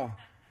horizontal.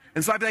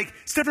 And so I'd be like,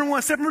 step number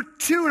 1, step number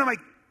 2, and I'm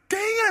like,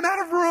 dang it, I'm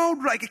out of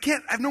road. Like,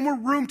 I have no more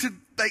room to,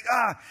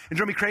 it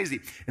drove me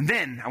crazy. And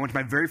then I went to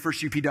my very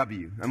first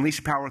UPW, Unleash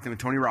Your Power with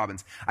Tony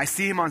Robbins. I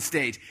see him on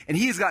stage, and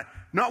he has got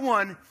not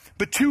one,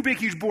 but 2 big,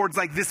 huge boards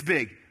like this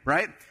big.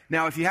 Right?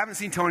 Now, if you haven't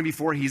seen Tony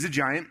before, he's a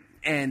giant,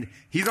 and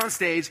he's on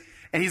stage,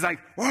 and he's like,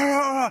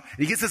 whoa, and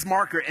he gets this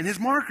marker, and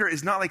his marker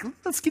is not like a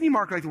little skinny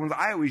marker like the ones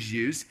I always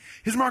used.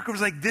 His marker was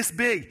like this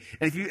big.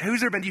 And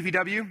who's ever been to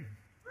UPW?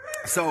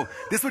 So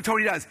this is what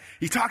Tony does.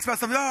 He talks about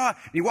something, and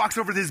he walks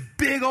over to this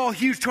big, old,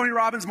 huge Tony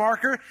Robbins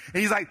marker,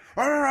 and he's like,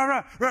 rah,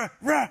 rah, rah,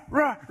 rah,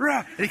 rah,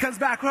 rah, and he comes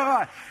back,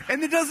 rah, rah.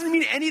 And it doesn't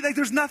mean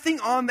there's nothing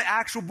on the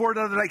actual board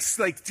other than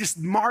like just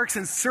marks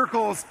and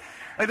circles.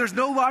 Like there's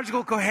no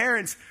logical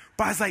coherence.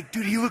 But I was like,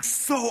 dude, he looks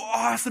so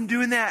awesome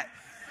doing that.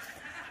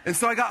 And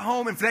so I got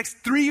home, and for the next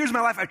 3 years of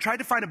my life, I tried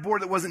to find a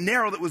board that wasn't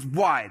narrow, that was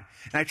wide.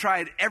 And I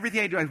tried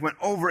everything I do. I went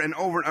over and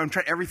over and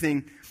tried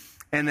everything.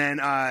 And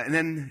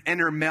then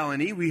enter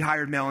Melanie. We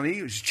hired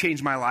Melanie, which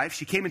changed my life.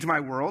 She came into my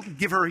world.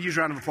 Give her a huge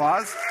round of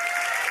applause.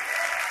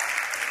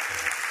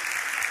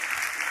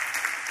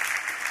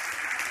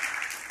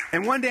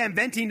 And one day I'm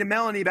venting to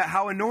Melanie about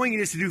how annoying it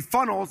is to do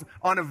funnels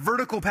on a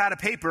vertical pad of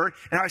paper,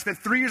 and how I spent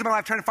 3 years of my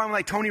life trying to find one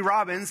like Tony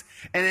Robbins.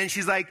 And then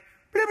she's like,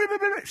 blah, blah, blah,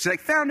 blah. She's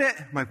like, found it.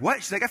 I'm like, what?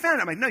 She's like, I found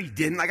it. I'm like, no, you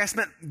didn't. Like, I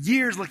spent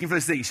years looking for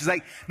this thing. She's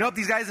like, nope,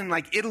 these guys in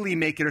like Italy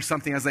make it or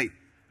something. I was like,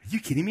 are you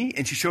kidding me?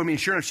 And she showed me,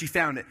 and sure enough, she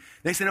found it.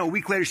 Next thing I know, a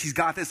week later, she's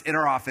got this in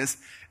her office,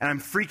 and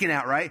I'm freaking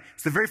out, right?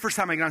 It's the very first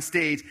time I get on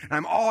stage, and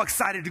I'm all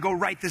excited to go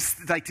write this,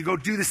 like to go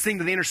do this thing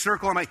to the inner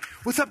circle. I'm like,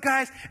 what's up,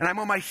 guys? And I'm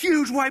on my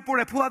huge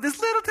whiteboard. I pull out this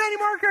little tiny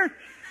marker.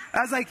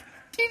 I was like,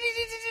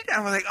 I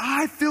was like,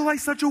 I feel like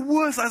such a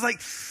wuss. I was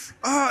like,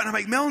 and I'm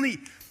like, Melanie,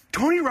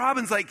 Tony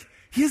Robbins, like,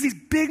 he has these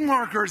big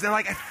markers, and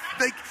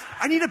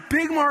I need a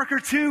big marker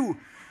too.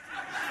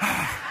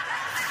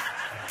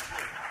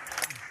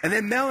 And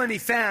then Melanie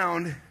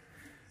found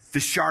the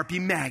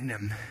Sharpie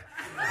Magnum.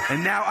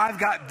 And now I've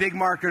got big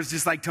markers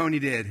just like Tony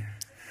did.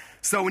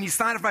 So when you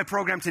sign up for my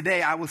program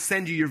today, I will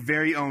send you your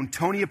very own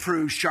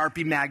Tony-approved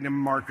Sharpie Magnum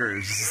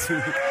markers.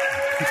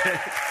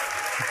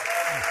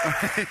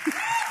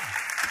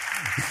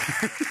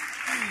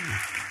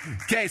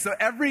 Okay, so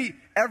every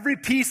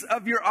piece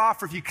of your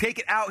offer, if you take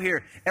it out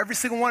here, every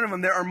single one of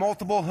them, there are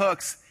multiple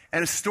hooks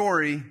and a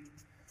story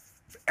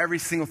for every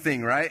single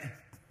thing, right?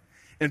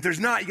 And if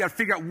there's not, you got to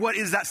figure out what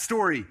is that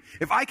story.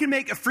 If I can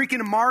make a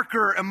freaking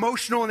marker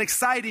emotional and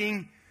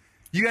exciting,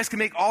 you guys can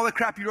make all the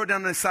crap you wrote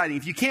down exciting.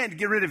 If you can't,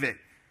 get rid of it.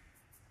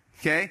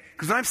 Okay?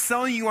 Because when I'm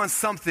selling you on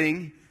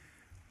something,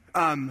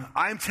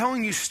 I'm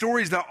telling you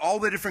stories about all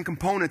the different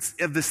components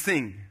of this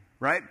thing,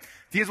 right?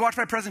 If you guys watch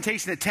my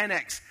presentation at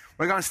 10X,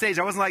 where I got on stage,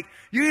 I wasn't like,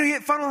 you're going to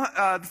get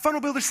funnel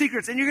builder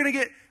secrets, and you're going to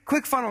get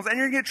click funnels, and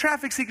you're going to get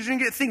traffic secrets, you're going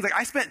to get things. Like,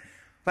 I spent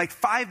like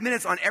 5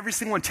 minutes on every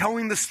single one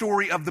telling the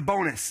story of the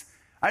bonus.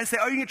 I didn't say,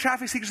 you can get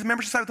traffic secrets and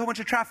membership site with a whole bunch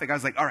of traffic. I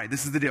was like, all right,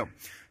 this is the deal.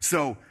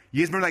 So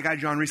you guys remember that guy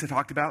John Reese I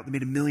talked about that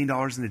made $1 million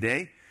in a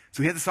day?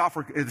 So he had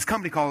this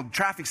company called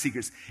Traffic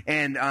Secrets,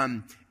 and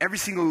every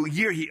single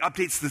year he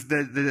updates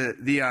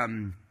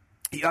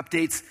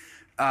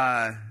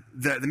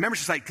the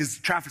membership site because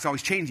traffic's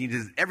always changing. He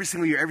does it every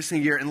single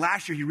year. And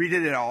last year he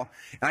redid it all,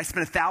 and I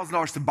spent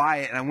 $1,000 to buy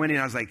it. And I went in,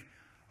 and I was like,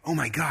 "Oh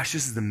my gosh,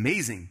 this is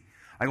amazing!"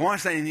 I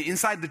watched that, and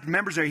inside the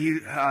members area, he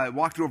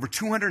walked through over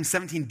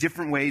 217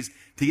 different ways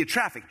to get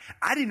traffic.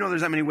 I didn't know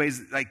there's that many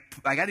ways. Like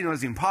I didn't know it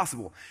was even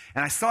possible.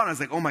 And I saw it, and I was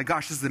like, "Oh my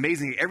gosh, this is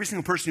amazing! Every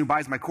single person who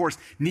buys my course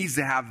needs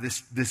to have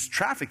this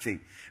traffic thing."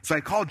 So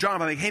I called John.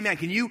 I'm like, "Hey man,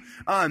 can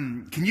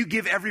you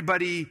give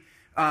everybody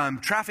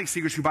Traffic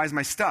Secrets who buys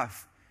my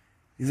stuff?"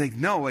 He's like,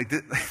 "No, like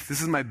this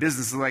is my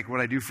business. This is like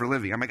what I do for a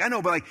living." I'm like, "I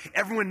know, but like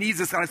everyone needs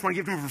this, and I just want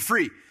to give it to them for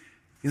free."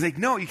 He's like,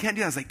 "No, you can't do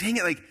that." I was like, "Dang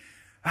it, like,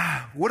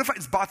 what if I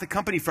just bought the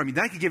company from you?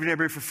 Then I could give it to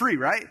everybody for free,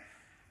 right?"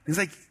 He's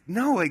like,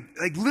 "No, like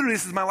literally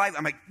this is my life."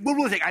 I'm like, "What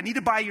will it take? I need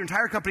to buy your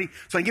entire company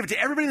so I can give it to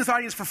everybody in this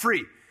audience for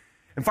free."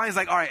 And finally he's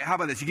like, "All right, how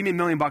about this? You give me $1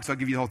 million, I'll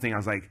give you the whole thing." I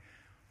was like,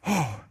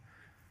 "Oh,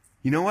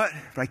 you know what?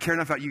 But I care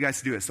enough about you guys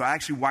to do it." So I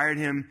actually wired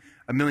him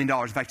 $1 million.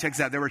 In fact, check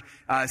this out. There were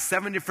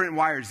 7 different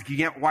wires. You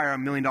can't wire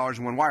 $1 million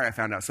in one wire, I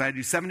found out. So I had to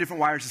do 7 different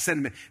wires to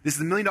send him. This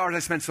is $1 million I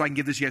spent so I can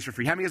give this to you guys for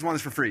free. How many of you guys want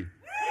this for free?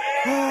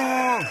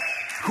 Oh,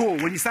 cool.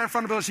 When you sign up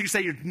for Funnel Secrets,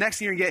 your next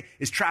thing you're going to get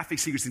is Traffic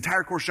Secrets. The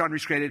entire course John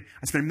Reese created.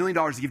 I spent $1 million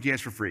to give to you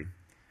guys for free.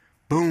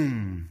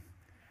 Boom.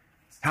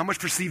 How much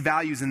perceived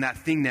value is in that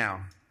thing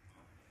now?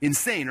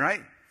 Insane,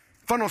 right?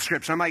 Funnel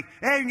Scripts. I'm like,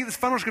 "Hey, you can get this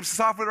Funnel Scripts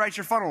software that writes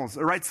your funnels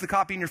or writes the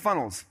copy in your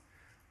funnels."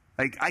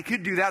 Like, I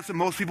could do that. That's what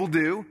most people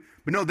do.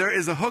 But no, there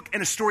is a hook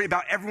and a story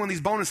about every one of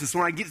these bonuses. So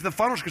when I get to the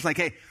Funnel Scripts, like,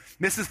 "Hey,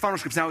 this is Funnel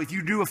Scripts." Now, if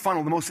you do a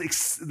funnel,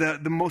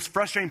 the most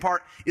frustrating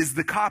part is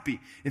the copy.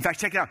 In fact,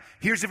 check it out.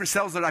 Here's different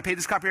sales that I paid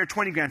this copywriter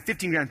 20 grand,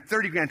 15 grand,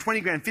 30 grand, 20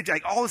 grand, 50,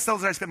 like all the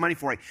sales that I spent money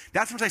for. Like,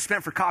 that's how much I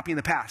spent for copy in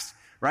the past,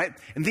 right?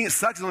 And the thing that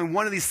sucks is only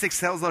one of these 6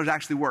 sales letters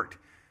actually worked.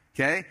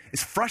 Okay?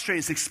 It's frustrating.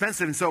 It's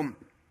expensive. And so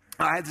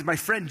I had my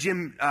friend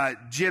Jim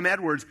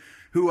Edwards,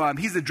 who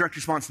he's the direct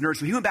response nerd.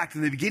 So he went back to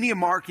the beginning of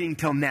marketing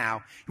till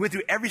now. He went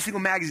through every single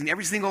magazine,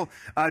 every single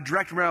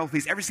direct mail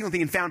piece, every single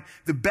thing, and found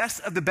the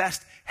best of the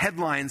best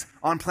headlines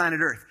on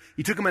planet Earth.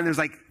 He took them, and there's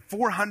like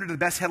 400 of the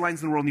best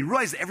headlines in the world, and he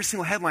realized that every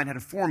single headline had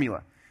a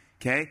formula.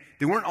 Okay?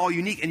 They weren't all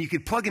unique, and you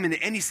could plug them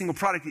into any single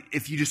product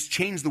if you just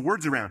change the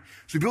words around.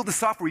 So we built the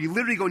software. You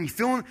literally go and you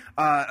fill in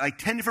like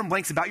 10 different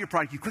blanks about your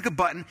product. You click a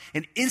button,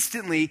 and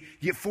instantly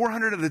you get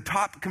 400 of the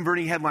top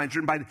converting headlines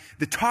written by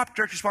the top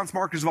direct response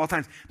marketers of all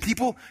times.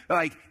 People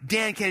like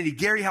Dan Kennedy,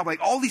 Gary Halbert, like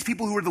all these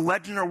people who are the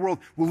legend in our world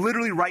will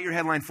literally write your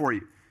headline for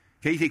you.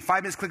 Okay? You take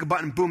 5 minutes, click a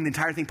button, boom, the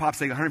entire thing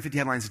pops like 150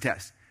 headlines to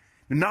test.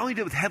 And not only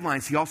did it with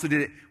headlines, he also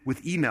did it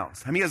with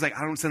emails. How many of you guys like,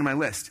 "I don't send my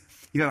list"?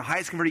 You have the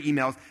highest converting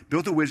emails,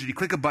 built a wizard, you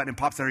click a button, and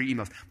pops out your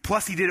emails.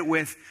 Plus, he did it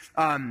with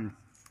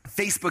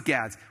Facebook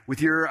ads,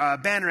 with your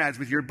banner ads,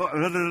 with your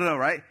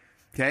right?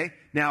 Okay?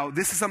 Now,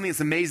 this is something that's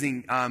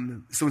amazing.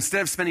 So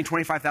instead of spending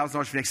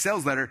 $25,000 for your next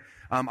sales letter,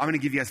 I'm going to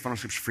give you guys Funnel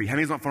Scripts for free. How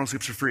many of you want Funnel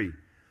Scripts for free?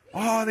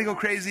 Oh, they go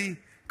crazy.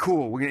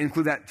 Cool. We're going to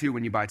include that too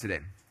when you buy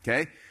today.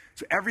 Okay?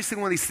 So every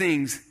single one of these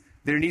things,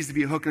 there needs to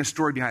be a hook and a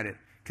story behind it.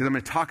 Because I'm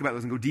going to talk about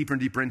those and go deeper and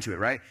deeper into it,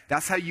 right?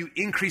 That's how you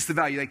increase the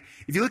value. Like,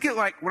 if you look at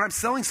like when I'm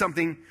selling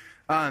something,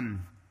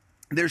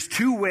 there's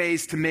 2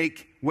 ways to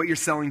make what you're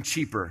selling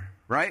cheaper,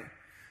 right?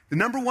 The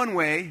number one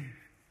way,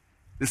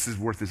 this is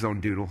worth its own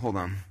doodle. Hold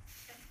on.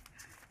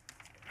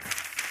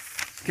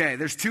 Okay,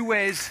 there's 2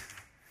 ways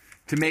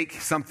to make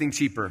something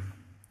cheaper.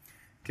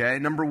 Okay,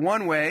 number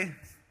one way,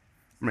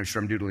 I'm not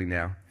sure I'm doodling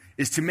now,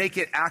 is to make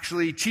it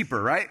actually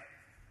cheaper, right?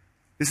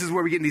 This is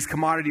where we get in these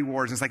commodity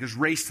wars. And it's like this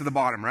race to the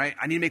bottom, right?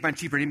 I need to make mine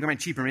cheaper. I need to make mine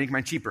cheaper. I need to make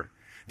mine cheaper.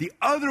 The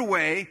other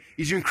way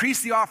is you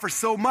increase the offer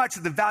so much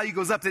that the value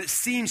goes up that it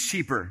seems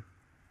cheaper,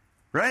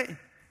 right?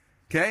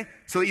 Okay?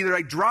 So either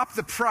like drop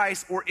the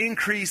price or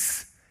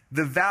increase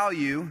the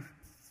value.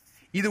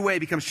 Either way, it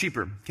becomes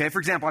cheaper. Okay? For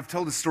example, I've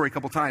told this story a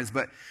couple times,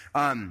 but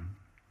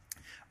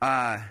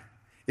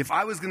if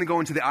I was going to go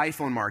into the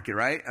iPhone market,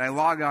 right? And I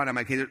log on, I'm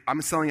like, okay,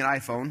 I'm selling an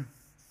iPhone.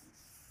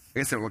 I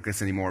guess I don't look at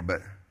this anymore,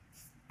 but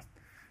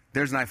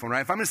there's an iPhone,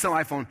 right? If I'm going to sell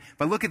an iPhone,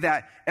 if I look at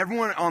that,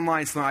 everyone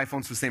online is selling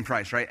iPhones for the same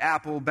price, right?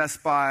 Apple,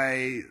 Best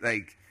Buy,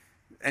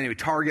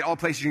 Target, all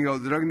places you can go,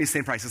 they're going to be the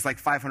same price. It's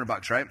like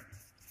 $500, right?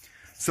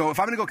 So if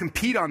I'm going to go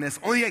compete on this,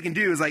 only thing I can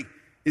do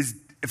is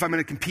if I'm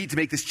going to compete to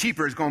make this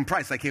cheaper, is go on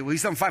price. Like, hey, well,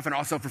 he's selling 500,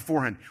 I'll sell for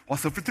 400, I'll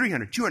sell for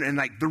 300, 200, and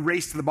like the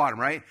race to the bottom,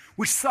 right?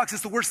 Which sucks.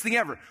 It's the worst thing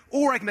ever.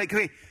 Or I can make,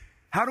 okay,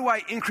 how do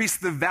I increase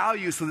the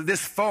value so that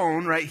this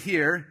phone right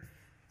here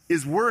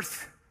is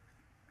worth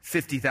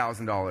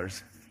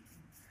 $50,000?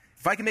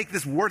 If I can make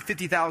this worth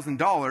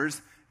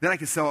 $50,000, then I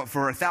can sell it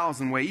for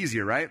 $1,000 way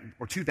easier, right?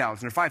 Or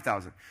 $2,000 or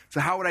 $5,000. So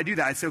how would I do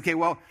that? I'd say, okay,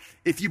 well,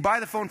 if you buy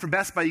the phone from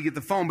Best Buy, you get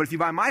the phone. But if you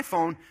buy my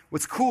phone,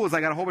 what's cool is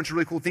I got a whole bunch of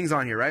really cool things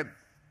on here, right?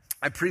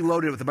 I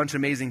preloaded it with a bunch of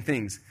amazing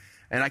things.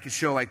 And I could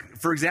show, like,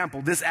 for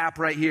example, this app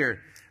right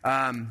here.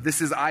 This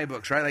is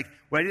iBooks, right? Like,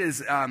 what I did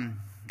is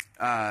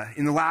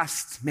in the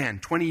last,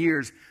 20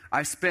 years,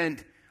 I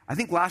I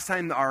think last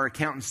time our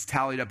accountants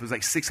tallied up, it was like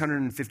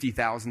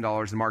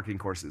 $650,000 in marketing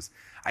courses.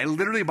 I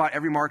literally bought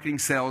every marketing,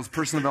 sales,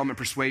 personal development,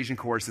 persuasion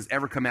course that's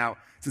ever come out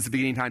since the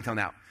beginning of time till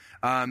now.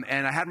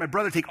 And I had my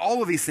brother take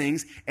all of these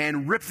things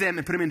and rip them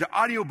and put them into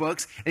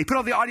audiobooks. And he put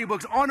all the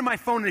audiobooks onto my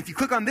phone. And if you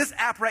click on this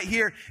app right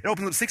here, it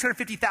opens up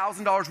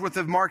 $650,000 worth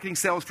of marketing,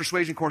 sales,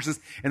 persuasion courses,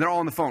 and they're all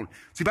on the phone.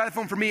 So you buy the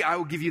phone from me, I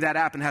will give you that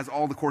app and it has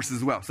all the courses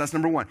as well. So that's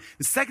number one.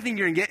 The second thing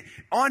you're going to get,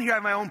 on here I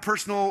have my own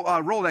personal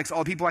Rolodex,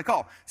 all the people I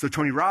call. So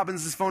Tony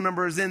Robbins' phone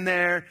number is in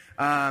there.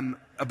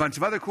 A bunch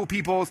of other cool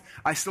people's.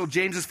 I stole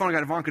James's phone. I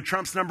got Ivanka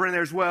Trump's number in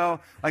there as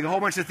well. Like a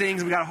whole bunch of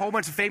things. We got a whole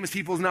bunch of famous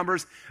people's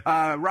numbers.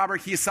 Robert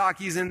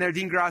Kiyosaki's in there.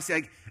 Dean Grassi.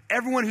 Like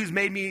everyone who's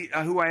made me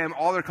who I am,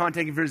 all their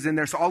contact information is in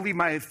there. So I'll leave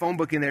my phone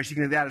book in there so you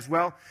can do that as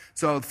well.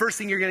 So the first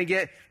thing you're going to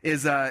get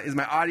is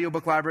my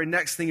audiobook library.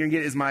 Next thing you're going to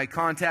get is my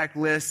contact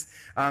list.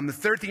 The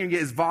third thing you're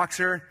going to get is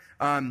Voxer.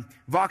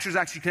 Voxer is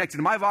actually connected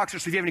to my Voxer,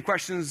 so if you have any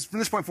questions from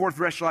this point forward for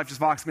the rest of your life, just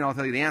Vox me and I'll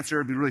tell you the answer.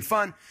 It'd be really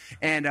fun.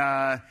 And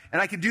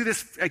I could do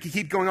this, I could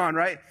keep going on,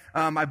 right?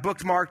 I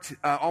bookmarked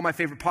all my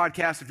favorite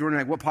podcasts. If you're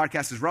wondering like, what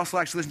podcast does Russell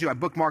actually listen to, I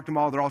bookmarked them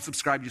all. They're all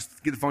subscribed. You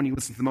just get the phone, you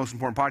listen to the most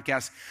important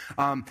podcasts.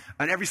 On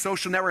every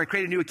social network, I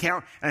created a new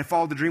account, and I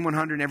followed the Dream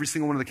 100 in every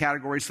single one of the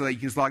categories so that you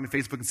can just log into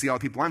Facebook and see all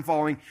the people I'm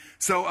following.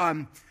 So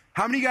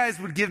how many guys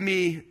would give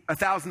me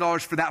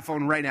 $1,000 for that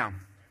phone right now?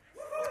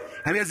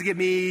 How many guys would give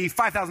me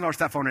 $5,000 for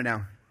that phone right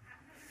now?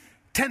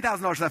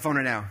 $10,000 for that phone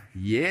right now?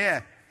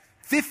 Yeah.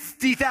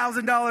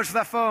 $50,000 for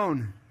that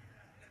phone.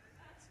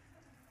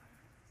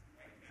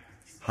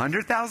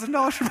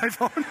 $100,000 for my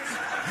phone?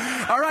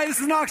 All right, this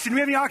is an auction. Do we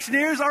have any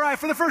auctioneers? All right,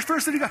 for the first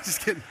person, you guys,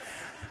 just kidding.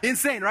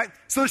 Insane, right?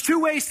 So there's two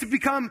ways to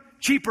become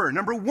cheaper.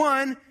 Number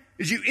one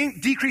is you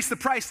decrease the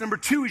price. Number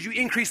two is you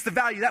increase the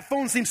value. That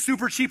phone seems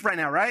super cheap right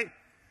now, right?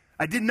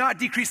 I did not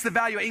decrease the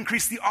value. I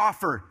increased the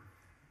offer.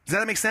 Does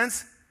that make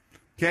sense?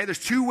 Okay,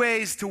 there's two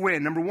ways to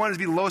win. Number one is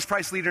be the lowest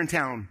price leader in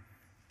town.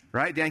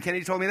 Right? Dan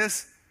Kennedy told me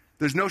this.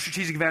 There's no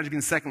strategic advantage of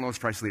being the second lowest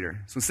price leader.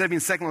 So instead of being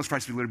the second lowest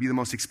price leader, be the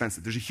most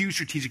expensive. There's a huge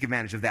strategic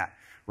advantage of that.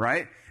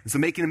 Right? And so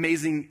make an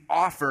amazing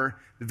offer,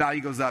 the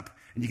value goes up,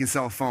 and you can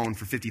sell a phone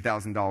for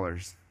 $50,000.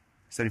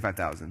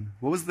 $75,000.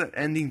 What was the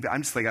ending?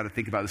 I'm just like, got to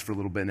think about this for a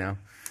little bit now.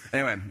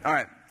 Anyway, all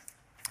right.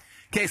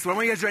 Okay, so what I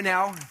want you guys to do right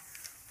now,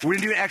 we're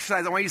going to do an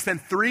exercise. I want you to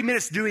spend 3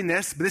 minutes doing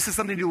this, but this is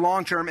something to do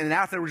long term, and then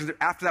after that,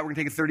 we're going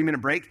to take a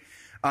 30-minute break.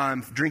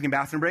 Drinking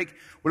bathroom break.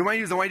 What I want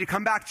you to do is I want you to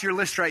come back to your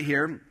list right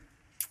here, and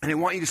I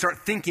want you to start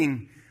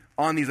thinking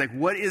on these, like,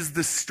 what is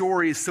the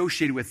story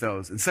associated with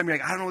those? And some of you are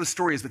like, I don't know what the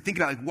story is, but think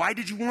about, like, why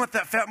did you want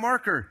that fat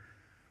marker?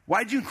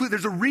 Why did you include,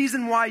 there's a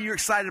reason why you're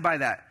excited by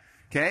that,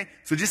 okay?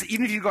 So just,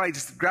 even if you go, like,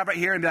 just grab right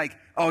here and be like,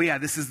 oh yeah,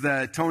 this is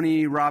the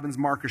Tony Robbins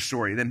marker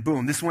story. Then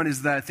boom, this one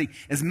is the thing.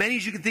 As many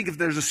as you can think, if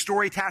there's a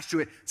story attached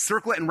to it,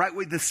 circle it and write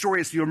what the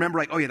story is so you remember,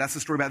 like, oh yeah, that's the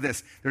story about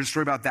this. There's a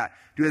story about that.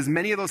 Do as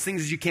many of those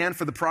things as you can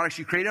for the products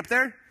you create up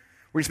there.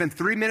 We're going to spend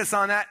 3 minutes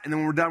on that, and then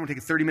when we're done, we'll take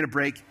a 30-minute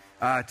break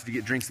to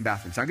get drinks and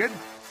bathrooms. Sound good?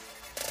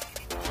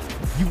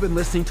 You've been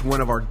listening to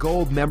one of our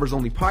Gold Members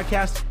Only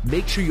podcasts.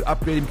 Make sure you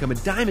upgrade and become a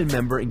Diamond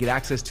member and get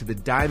access to the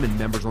Diamond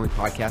Members Only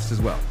podcast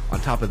as well. On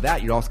top of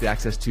that, you'll also get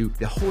access to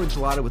the whole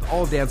enchilada with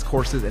all of Dan's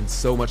courses and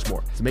so much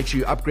more. So make sure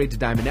you upgrade to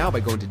Diamond now by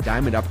going to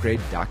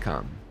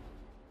diamondupgrade.com.